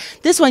heckler.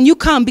 This one, you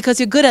come because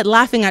you're good at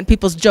laughing at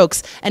people's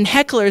jokes, and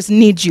hecklers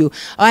need you.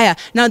 Oh yeah,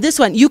 now this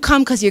one, you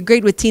come because you're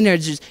great with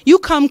teenagers. You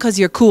come because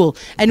you're cool,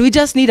 and we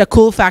just need a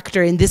cool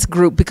factor in this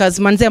group because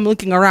Manze, I'm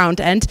looking around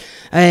and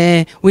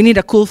we need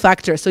a cool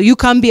factor. So you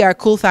come be our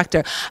cool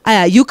factor.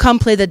 You come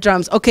play the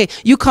drums. Okay,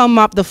 you come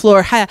mop the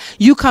floor.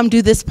 You come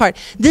do this part.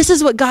 This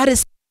is what God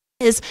is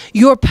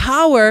your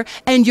power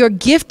and your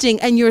gifting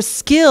and your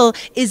skill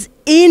is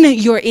in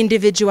your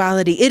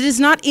individuality. It is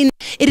not,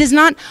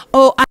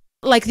 oh,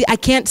 I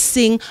can't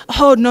sing.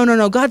 Oh,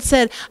 no. God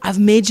said, I've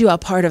made you a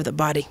part of the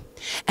body.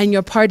 And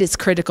your part is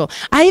critical.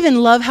 I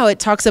even love how it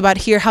talks about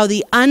here how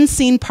the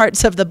unseen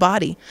parts of the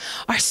body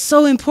are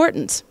so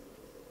important.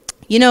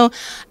 You know,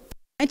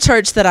 my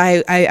church that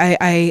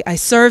I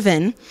serve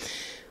in,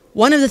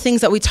 one of the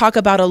things that we talk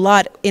about a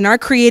lot in our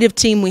creative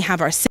team, we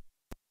have our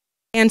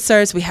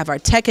dancers, we have our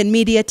tech and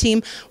media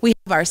team, we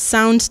have our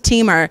sound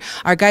team, our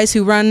guys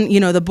who run,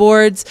 the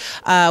boards,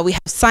 we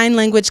have sign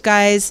language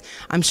guys.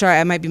 I'm sure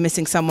I might be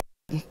missing someone.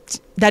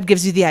 That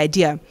gives you the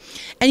idea.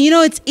 And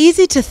it's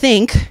easy to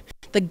think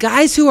the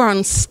guys who are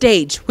on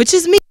stage, which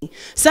is me,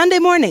 Sunday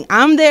morning,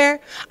 I'm there,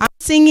 I'm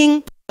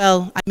singing,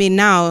 Well, I mean,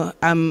 now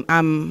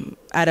I'm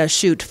at a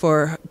shoot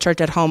for Church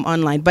at Home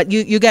online, but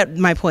you get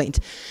my point.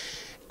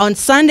 On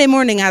Sunday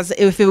morning, as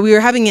if we were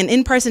having an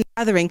in-person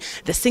gathering,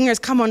 the singers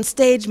come on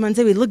stage.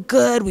 Monday, we look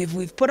good.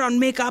 We've put on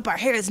makeup. Our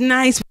hair is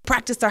nice. We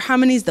practiced our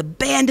harmonies. The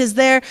band is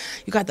there.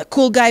 You got the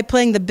cool guy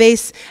playing the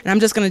bass. And I'm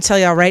just going to tell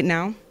y'all right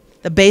now,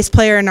 the bass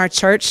player in our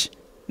church,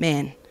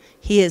 man,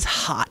 he is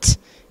hot.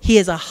 He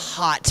is a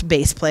hot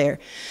bass player.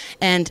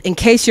 And in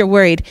case you're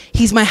worried,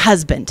 he's my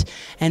husband.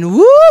 And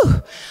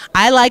woo,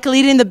 I like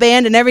leading the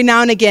band, and every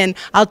now and again,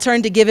 I'll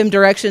turn to give him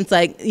directions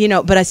like,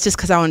 but it's just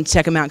because I want to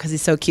check him out because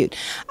he's so cute.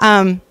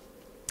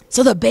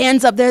 So the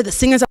band's up there, the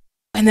singers up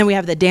there, and then we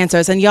have the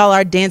dancers, and y'all,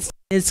 our dance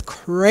is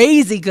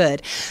crazy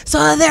good.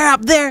 So they're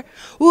up there,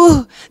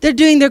 woo, they're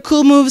doing their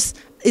cool moves.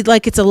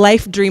 It's a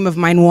life dream of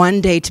mine one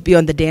day to be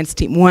on the dance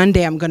team. One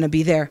day I'm going to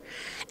be there.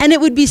 And it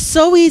would be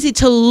so easy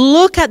to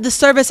look at the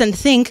service and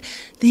think,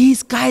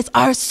 these guys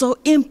are so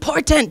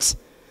important.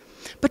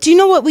 But do you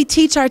know what we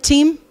teach our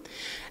team?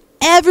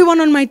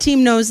 Everyone on my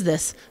team knows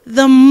this.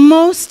 The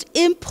most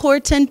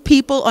important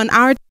people on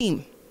our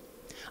team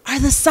are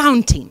the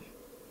sound team,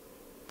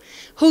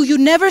 who you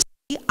never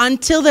see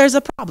until there's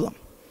a problem.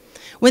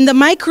 When the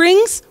mic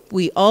rings,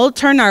 we all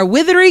turn our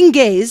withering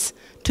gaze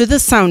to the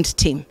sound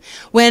team.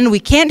 When we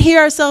can't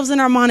hear ourselves in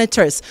our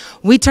monitors,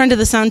 we turn to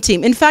the sound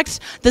team. In fact,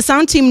 the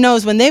sound team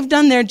knows when they've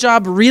done their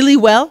job really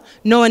well,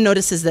 no one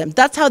notices them.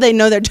 That's how they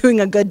know they're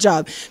doing a good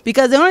job.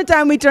 Because the only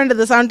time we turn to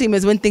the sound team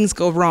is when things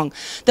go wrong.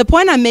 The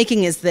point I'm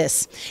making is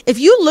this. If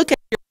you look at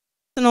your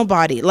personal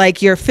body,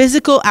 like your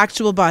physical,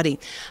 actual body,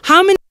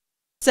 how many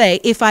say,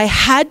 if I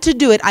had to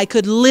do it, I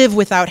could live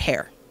without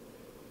hair?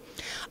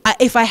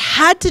 If I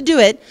had to do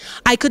it,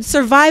 I could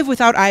survive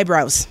without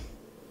eyebrows.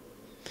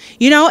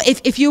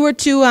 If you were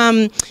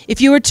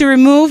to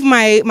remove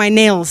my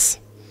nails,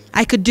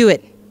 I could do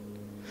it.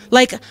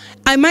 Like,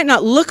 I might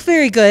not look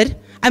very good,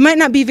 I might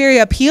not be very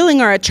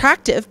appealing or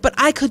attractive, but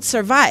I could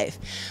survive.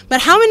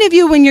 But how many of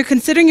you, when you're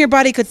considering your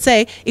body, could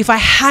say, if I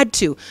had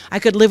to, I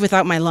could live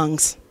without my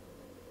lungs?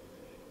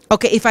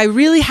 Okay, if I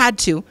really had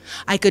to,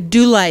 I could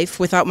do life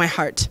without my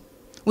heart,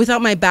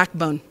 without my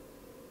backbone.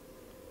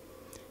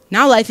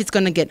 Now life is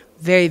going to get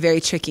very,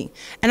 very tricky.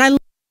 And I love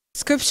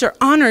Scripture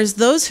honors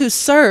those who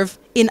serve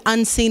in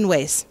unseen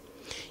ways.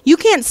 You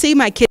can't see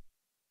my kids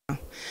now,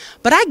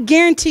 but I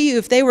guarantee you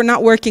if they were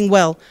not working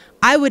well,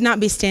 I would not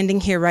be standing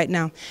here right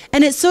now.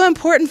 And it's so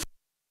important for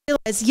us to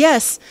realize,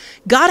 yes,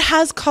 God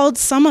has called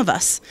some of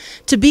us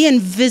to be in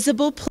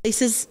visible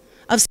places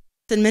of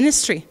service and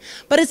ministry,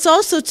 but it's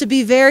also to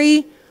be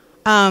very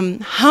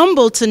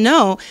humble to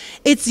know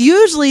it's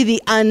usually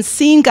the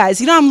unseen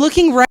guys. I'm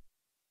looking right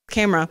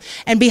camera,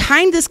 and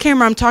behind this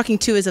camera I'm talking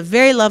to is a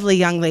very lovely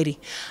young lady.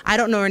 I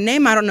don't know her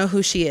name, I don't know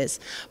who she is,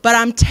 but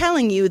I'm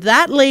telling you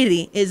that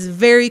lady is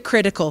very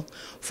critical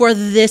for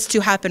this to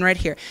happen right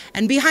here.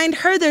 And behind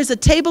her there's a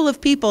table of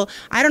people.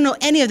 I don't know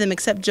any of them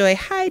except Joy.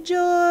 Hi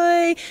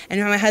Joy. And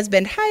my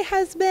husband. Hi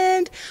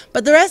husband.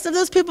 But the rest of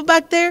those people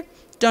back there,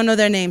 don't know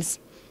their names.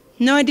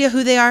 No idea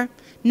who they are.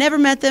 Never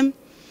met them.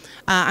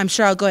 I'm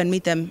sure I'll go and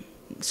meet them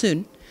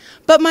soon.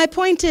 But my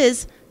point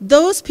is,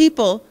 those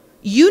people,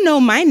 you know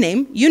my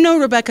name, you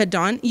know Beka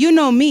Dawn, you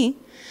know me,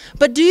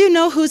 but do you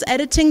know who's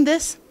editing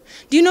this?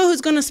 Do you know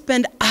who's going to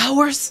spend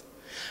hours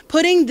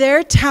putting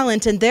their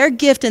talent and their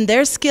gift and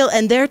their skill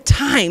and their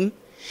time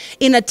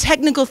in a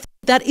technical thing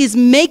that is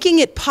making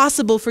it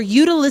possible for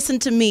you to listen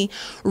to me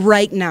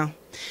right now?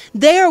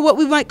 They are what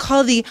we might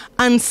call the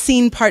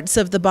unseen parts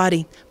of the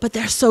body, but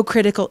they're so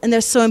critical and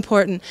they're so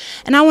important.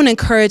 And I want to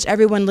encourage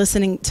everyone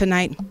listening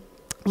tonight,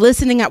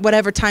 listening at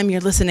whatever time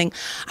you're listening,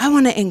 I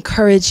want to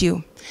encourage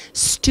you.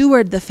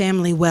 Steward the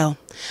family well.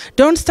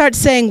 Don't start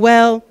saying,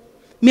 well,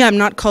 me, I'm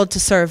not called to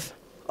serve.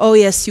 Oh,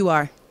 yes, you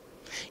are.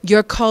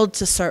 You're called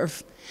to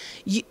serve.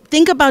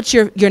 Think about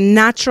your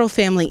natural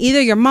family,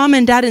 either your mom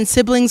and dad and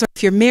siblings, or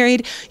if you're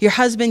married, your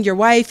husband, your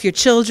wife, your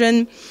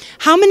children.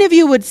 How many of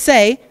you would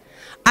say,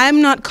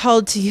 I'm not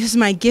called to use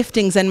my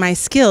giftings and my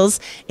skills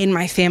in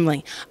my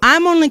family.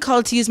 I'm only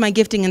called to use my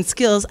gifting and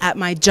skills at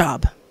my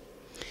job.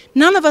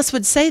 None of us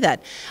would say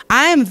that.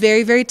 I am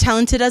very, very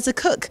talented as a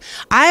cook.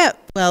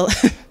 Well,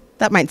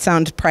 that might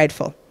sound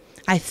prideful.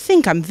 I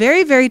think I'm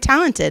very, very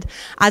talented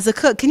as a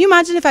cook. Can you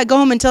imagine if I go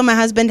home and tell my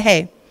husband,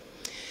 hey,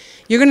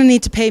 you're going to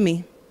need to pay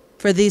me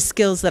for these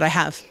skills that I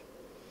have?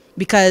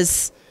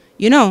 Because,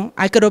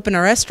 I could open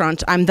a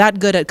restaurant. I'm that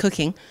good at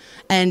cooking.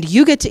 And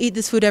you get to eat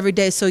this food every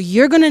day, so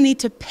you're going to need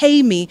to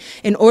pay me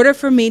in order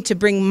for me to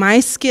bring my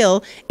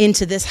skill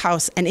into this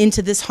house and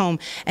into this home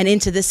and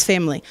into this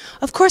family.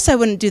 Of course I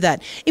wouldn't do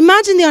that.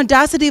 Imagine the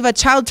audacity of a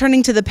child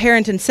turning to the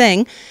parent and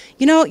saying,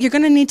 you're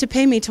going to need to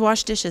pay me to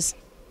wash dishes.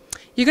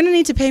 You're going to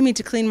need to pay me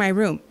to clean my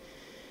room.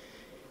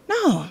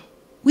 No,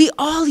 We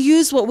all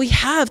use what we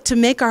have to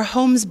make our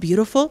homes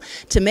beautiful,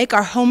 to make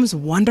our homes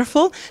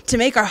wonderful, to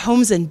make our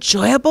homes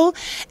enjoyable.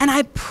 And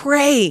I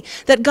pray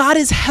that God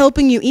is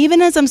helping you,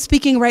 even as I'm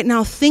speaking right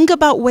now, think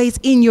about ways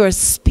in your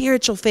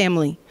spiritual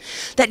family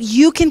that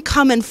you can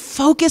come and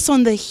focus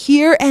on the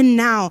here and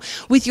now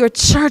with your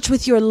church,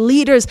 with your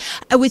leaders,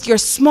 with your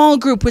small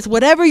group, with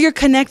whatever you're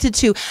connected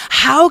to.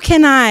 How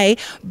can I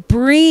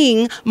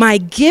bring my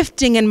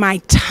gifting and my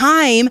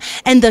time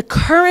and the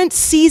current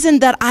season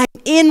that I'm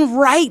in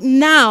right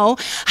now?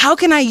 How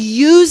can I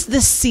use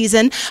this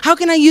season? How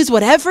can I use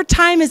whatever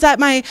time is at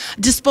my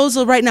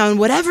disposal right now and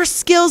whatever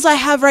skills I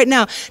have right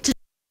now to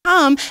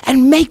come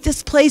and make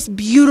this place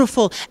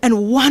beautiful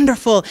and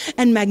wonderful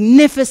and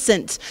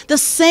magnificent? The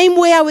same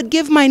way I would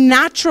give my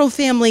natural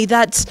family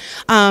that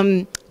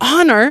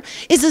honor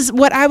is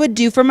what I would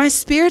do for my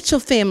spiritual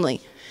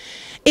family.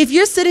 If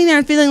you're sitting there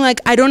and feeling like,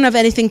 I don't have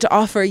anything to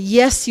offer,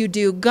 yes, you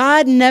do.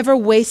 God never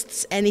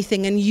wastes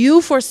anything, and you,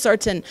 for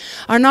certain,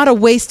 are not a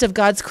waste of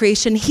God's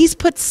creation. He's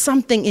put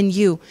something in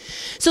you.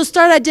 So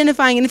start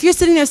identifying, and if you're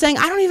sitting there saying,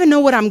 I don't even know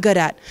what I'm good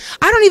at.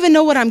 I don't even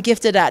know what I'm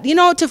gifted at. You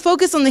know, to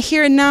focus on the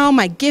here and now,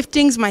 my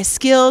giftings, my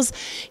skills,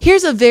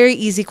 here's a very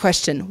easy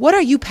question. What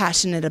are you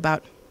passionate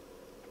about?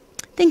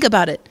 Think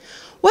about it.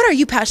 What are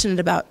you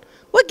passionate about?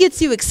 What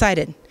gets you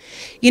excited?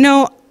 You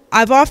know,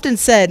 I've often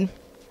said,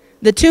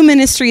 the two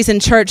ministries in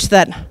church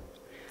that,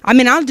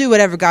 I'll do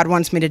whatever God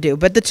wants me to do,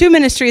 but the two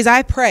ministries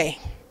I pray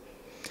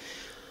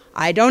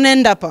I don't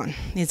end up on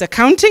is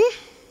accounting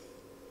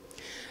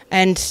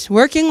and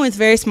working with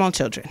very small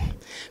children.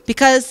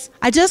 Because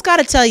I just got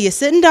to tell you,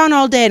 sitting down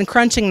all day and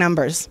crunching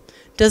numbers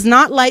does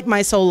not light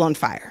my soul on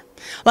fire.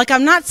 Like,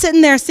 I'm not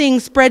sitting there seeing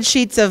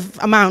spreadsheets of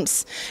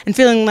amounts and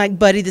feeling like,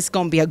 buddy, this is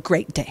going to be a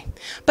great day.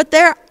 But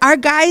there are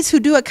guys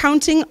who do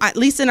accounting, at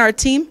least in our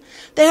team.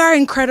 They are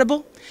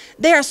incredible.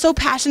 They are so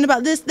passionate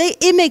about this.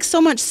 It makes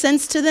so much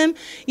sense to them.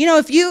 You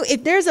know,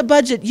 if there's a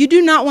budget, you do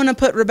not want to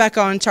put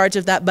Rebecca in charge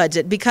of that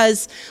budget,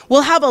 because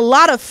we'll have a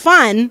lot of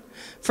fun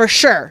for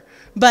sure.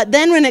 But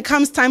then when it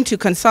comes time to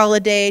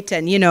consolidate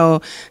and,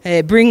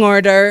 bring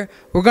order,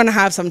 we're going to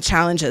have some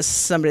challenges.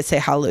 Somebody say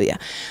hallelujah.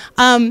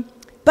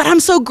 But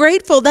I'm so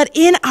grateful that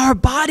in our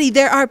body,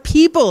 there are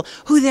people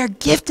who they're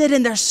gifted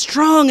and they're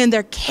strong and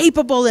they're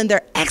capable and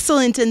they're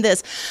excellent in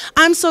this.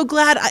 I'm so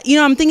glad,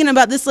 I'm thinking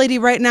about this lady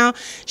right now.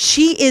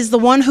 She is the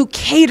one who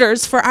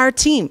caters for our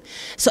team.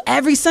 So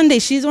every Sunday,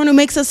 she's the one who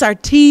makes us our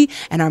tea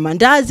and our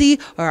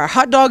mandazi or our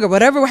hot dog or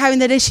whatever we're having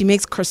that day. She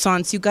makes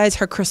croissants. You guys,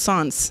 her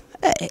croissants.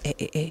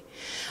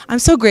 I'm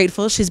so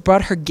grateful she's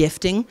brought her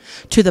gifting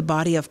to the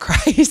body of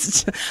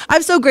Christ.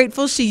 I'm so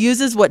grateful she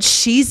uses what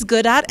she's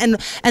good at and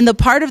the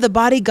part of the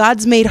body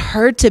God's made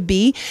her to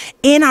be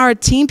in our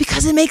team,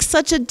 because it makes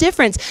such a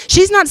difference.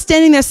 She's not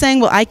standing there saying,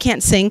 well, I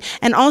can't sing.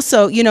 And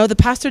also, the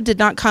pastor did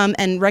not come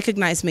and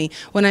recognize me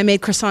when I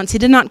made croissants. He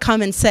did not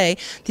come and say,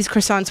 these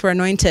croissants were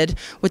anointed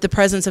with the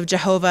presence of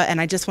Jehovah,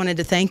 and I just wanted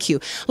to thank you.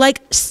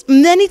 Like,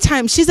 many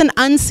times, she's an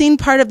unseen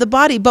part of the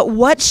body, but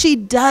what she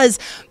does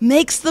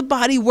makes the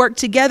body work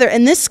together.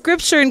 And this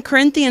scripture in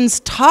Corinthians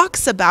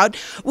talks about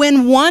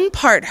when one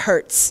part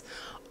hurts,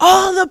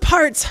 all the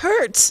parts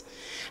hurt.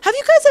 Have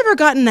you guys ever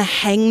gotten a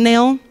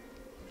hangnail?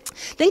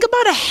 Think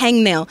about a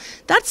hangnail.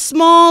 That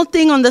small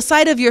thing on the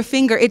side of your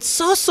finger, it's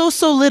so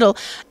little.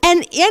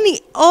 And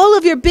all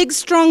of your big,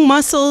 strong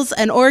muscles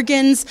and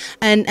organs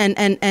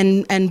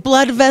and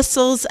blood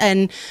vessels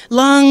and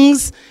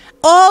lungs,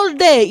 all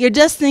day, you're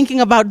just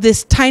thinking about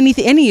this tiny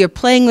thing. You're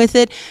playing with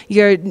it.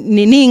 You're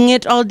kneading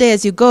it all day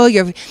as you go.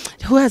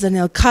 Who has a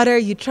nail cutter?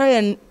 You try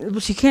and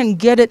she can't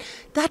get it.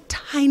 That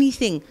tiny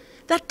thing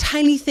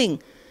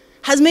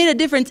has made a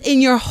difference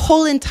in your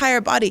whole entire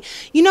body.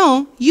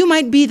 You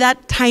might be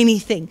that tiny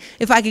thing,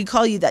 if I could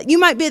call you that. You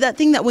might be that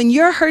thing that when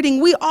you're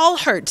hurting, we all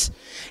hurt.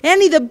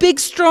 The big,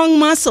 strong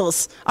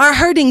muscles are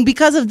hurting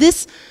because of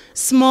this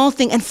small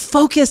thing, and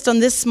focused on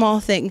this small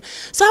thing.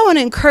 So I want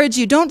to encourage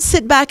you, don't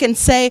sit back and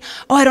say,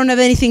 oh, I don't have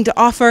anything to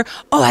offer.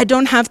 Oh, I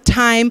don't have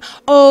time.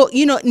 Oh,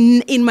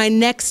 in my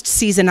next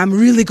season, I'm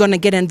really going to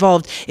get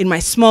involved in my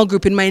small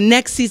group. In my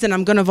next season,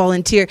 I'm going to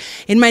volunteer.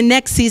 In my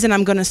next season,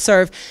 I'm going to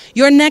serve.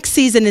 Your next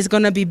season is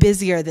going to be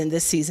busier than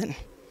this season.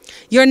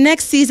 Your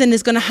next season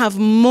is going to have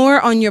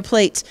more on your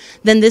plate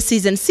than this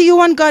season. See, you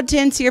want God to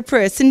answer your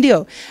prayer,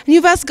 sindio. And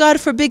you've asked God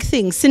for big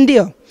things,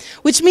 sindio.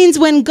 Which means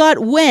when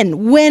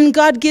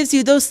God gives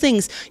you those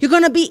things, you're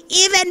going to be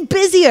even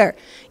busier.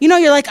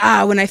 You're like,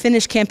 when I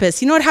finish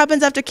campus, you know what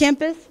happens after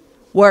campus?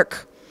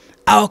 Work.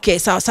 Okay,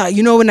 so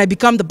when I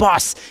become the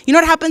boss, you know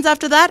what happens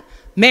after that?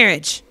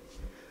 Marriage.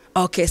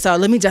 Okay, so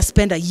let me just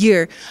spend a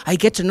year. I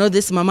get to know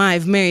this mama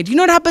I've married. You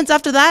know what happens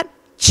after that?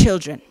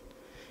 Children.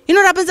 You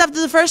know what happens after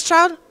the first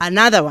child?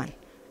 Another one.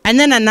 And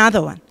then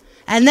another one.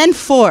 And then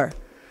 4.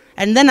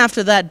 And then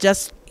after that,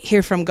 just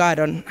hear from God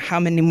on how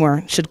many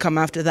more should come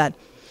after that.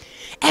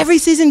 Every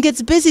season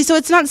gets busy. So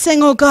it's not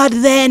saying, oh, God,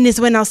 then is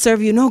when I'll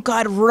serve you. No,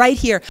 God, right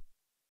here.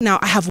 Now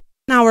I have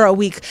 1 hour a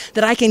week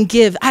that I can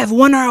give. I have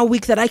 1 hour a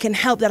week that I can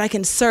help, that I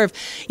can serve.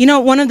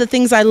 One of the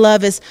things I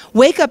love is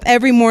wake up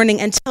every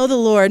morning and tell the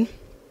Lord,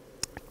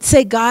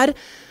 Say, God,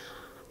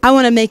 I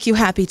want to make you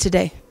happy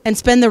today, and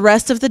spend the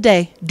rest of the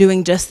day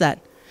doing just that.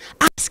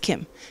 Ask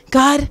him,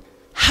 God,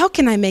 how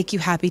can I make you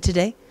happy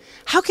today?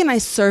 How can I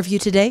serve you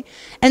today?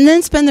 And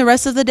then spend the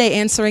rest of the day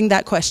answering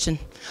that question,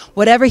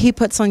 whatever he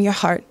puts on your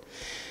heart.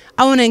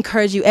 I want to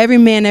encourage you, every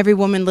man, every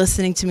woman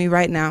listening to me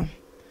right now,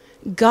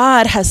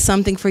 God has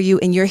something for you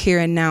in your here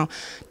and now.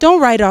 Don't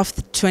write off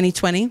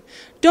 2020.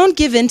 Don't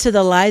give in to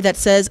the lie that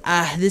says,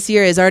 this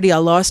year is already a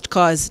lost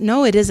cause.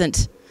 No, it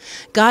isn't.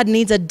 God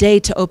needs a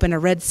day to open a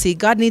Red Sea.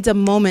 God needs a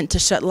moment to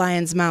shut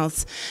lions'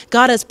 mouths.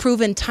 God has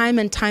proven time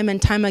and time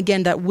and time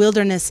again that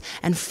wilderness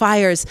and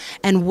fires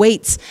and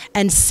weights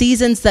and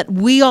seasons that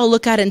we all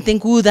look at and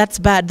think, ooh, that's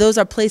bad. Those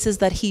are places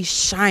that he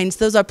shines.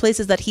 Those are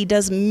places that he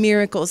does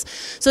miracles.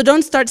 So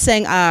don't start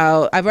saying,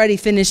 oh, I've already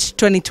finished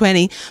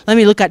 2020. Let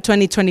me look at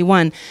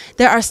 2021.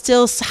 There are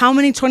still how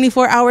many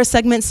 24-hour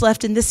segments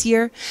left in this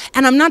year?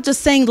 And I'm not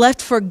just saying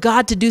left for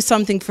God to do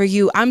something for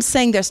you. I'm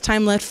saying there's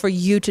time left for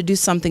you to do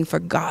something for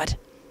God.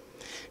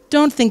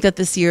 Don't think that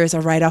this year is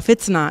a write-off.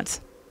 It's not.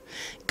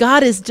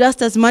 God is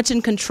just as much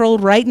in control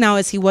right now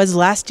as he was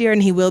last year,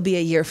 and he will be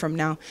a year from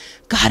now.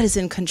 God is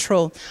in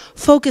control.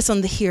 Focus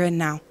on the here and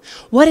now.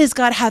 What is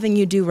God having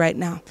you do right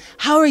now?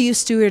 How are you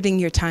stewarding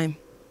your time?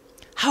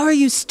 How are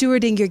you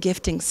stewarding your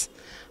giftings?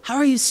 How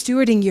are you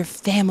stewarding your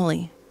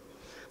family?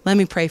 Let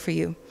me pray for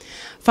you.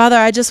 Father,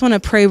 I just want to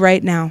pray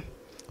right now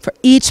for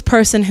each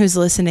person who's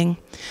listening.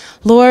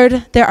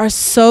 Lord, there are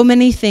so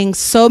many things,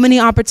 so many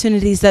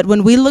opportunities that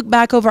when we look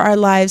back over our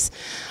lives,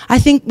 I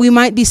think we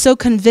might be so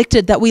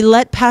convicted that we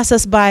let pass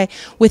us by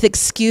with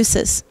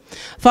excuses.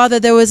 Father,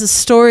 there was a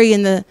story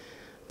in the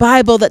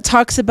Bible that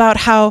talks about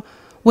how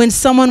when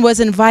someone was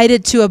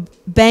invited to a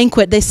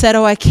banquet, they said,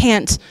 oh, I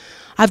can't.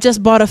 I've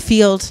just bought a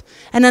field.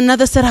 And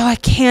another said, oh, I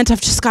can't.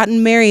 I've just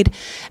gotten married.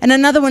 And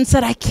another one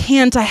said, I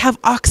can't. I have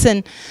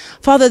oxen.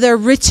 Father, their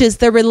riches,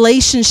 their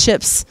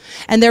relationships,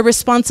 and their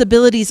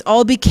responsibilities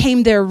all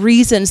became their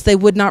reasons they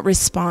would not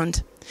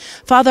respond.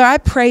 Father, I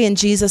pray in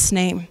Jesus'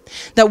 name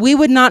that we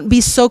would not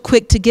be so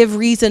quick to give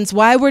reasons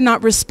why we're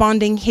not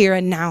responding here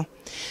and now.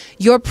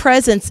 Your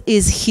presence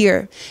is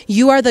here.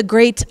 You are the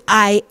great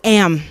I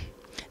am.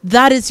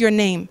 That is your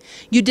name.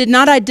 You did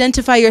not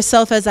identify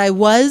yourself as I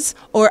was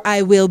or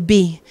I will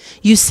be.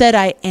 You said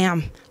I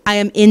am. I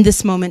am in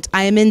this moment.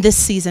 I am in this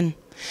season.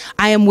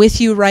 I am with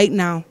you right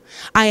now.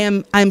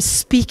 I'm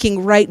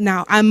speaking right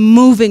now. I'm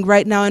moving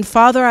right now. And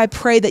Father, I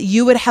pray that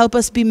you would help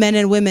us be men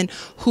and women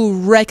who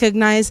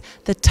recognize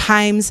the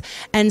times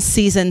and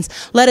seasons.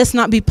 Let us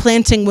not be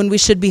planting when we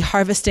should be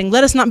harvesting.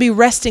 Let us not be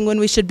resting when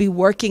we should be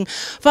working.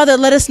 Father,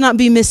 let us not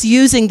be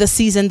misusing the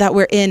season that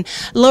we're in.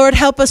 Lord,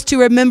 help us to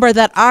remember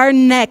that our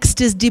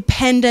next is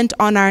dependent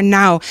on our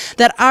now,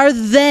 that our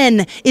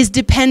then is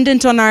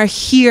dependent on our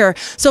here.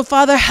 So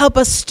Father, help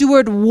us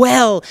steward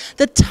well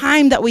the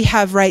time that we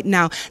have right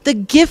now, the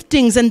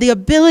giftings and the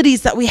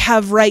abilities that we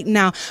have right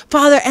now,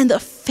 Father, and the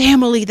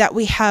family that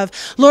we have.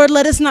 Lord,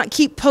 let us not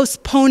keep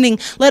postponing.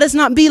 Let us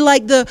not be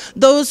like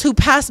those who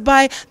passed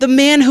by the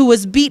man who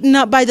was beaten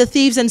up by the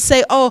thieves and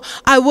say, oh,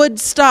 I would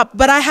stop,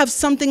 but I have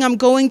something I'm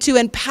going to,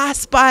 and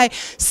pass by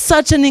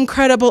such an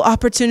incredible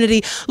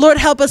opportunity. Lord,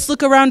 help us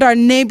look around our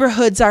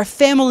neighborhoods, our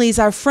families,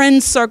 our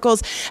friends'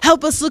 circles.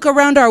 Help us look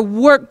around our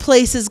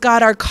workplaces,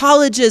 God, our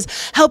colleges.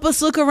 Help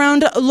us look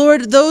around,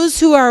 Lord, those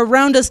who are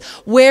around us.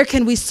 Where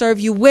can we serve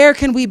you? Where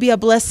can we be a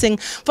blessing?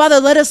 Father,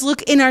 let us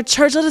look in our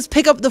church. Let us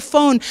pick up the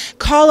phone,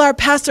 call our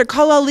pastor,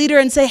 call our leader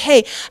and say,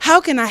 hey, how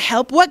can I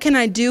help? What can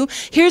I do?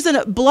 Here's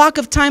a block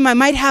of time I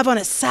might have on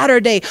a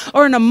Saturday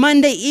or on a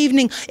Monday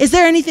evening. Is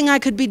there anything I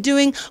could be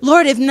doing?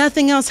 Lord, if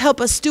nothing else,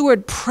 help us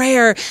steward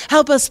prayer.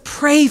 Help us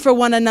pray for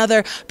one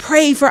another.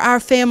 Pray for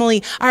our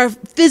family, our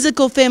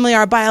physical family,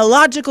 our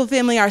biological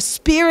family, our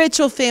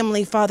spiritual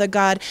family, Father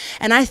God.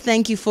 And I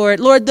thank you for it.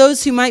 Lord,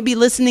 those who might be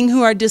listening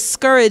who are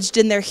discouraged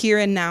in their here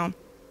and now,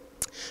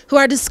 who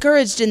are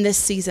discouraged in this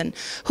season,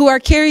 who are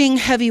carrying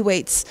heavy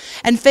weights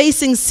and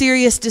facing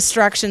serious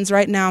distractions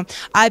right now,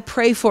 I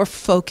pray for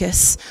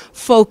focus.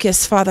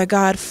 Focus, Father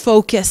God,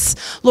 focus.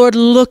 Lord,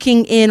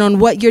 looking in on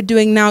what you're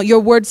doing now. Your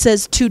word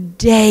says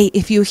today,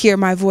 if you hear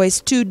my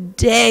voice,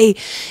 today,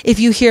 if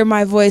you hear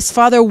my voice.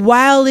 Father,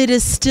 while it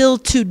is still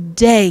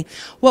today,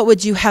 what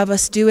would you have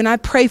us do? And I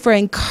pray for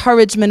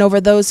encouragement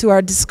over those who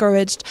are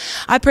discouraged.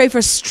 I pray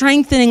for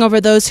strengthening over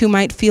those who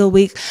might feel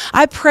weak.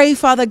 I pray,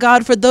 Father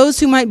God, for those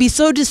who might be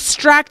so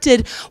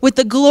distracted with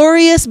the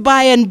glorious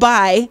by and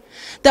by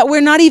that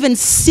we're not even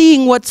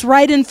seeing what's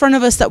right in front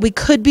of us that we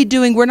could be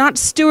doing. We're not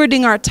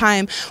stewarding our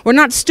time. We're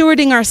not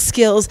stewarding our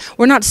skills.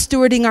 We're not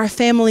stewarding our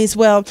families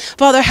well.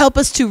 Father, help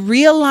us to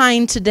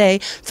realign today.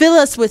 Fill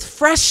us with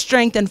fresh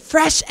strength and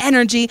fresh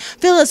energy.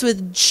 Fill us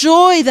with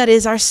joy that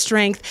is our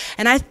strength.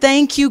 And I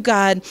thank you,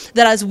 God,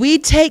 that as we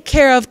take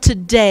care of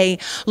today,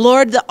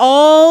 Lord,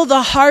 all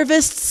the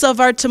harvests of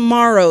our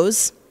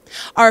tomorrows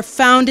are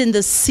found in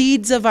the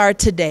seeds of our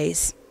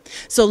todays.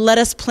 So let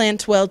us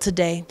plant well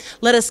today.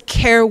 Let us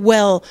care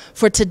well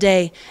for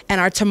today, and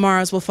our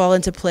tomorrows will fall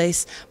into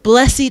place.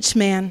 Bless each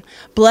man,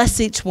 bless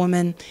each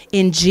woman.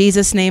 In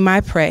Jesus' name I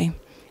pray.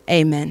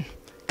 Amen.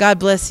 God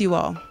bless you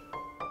all.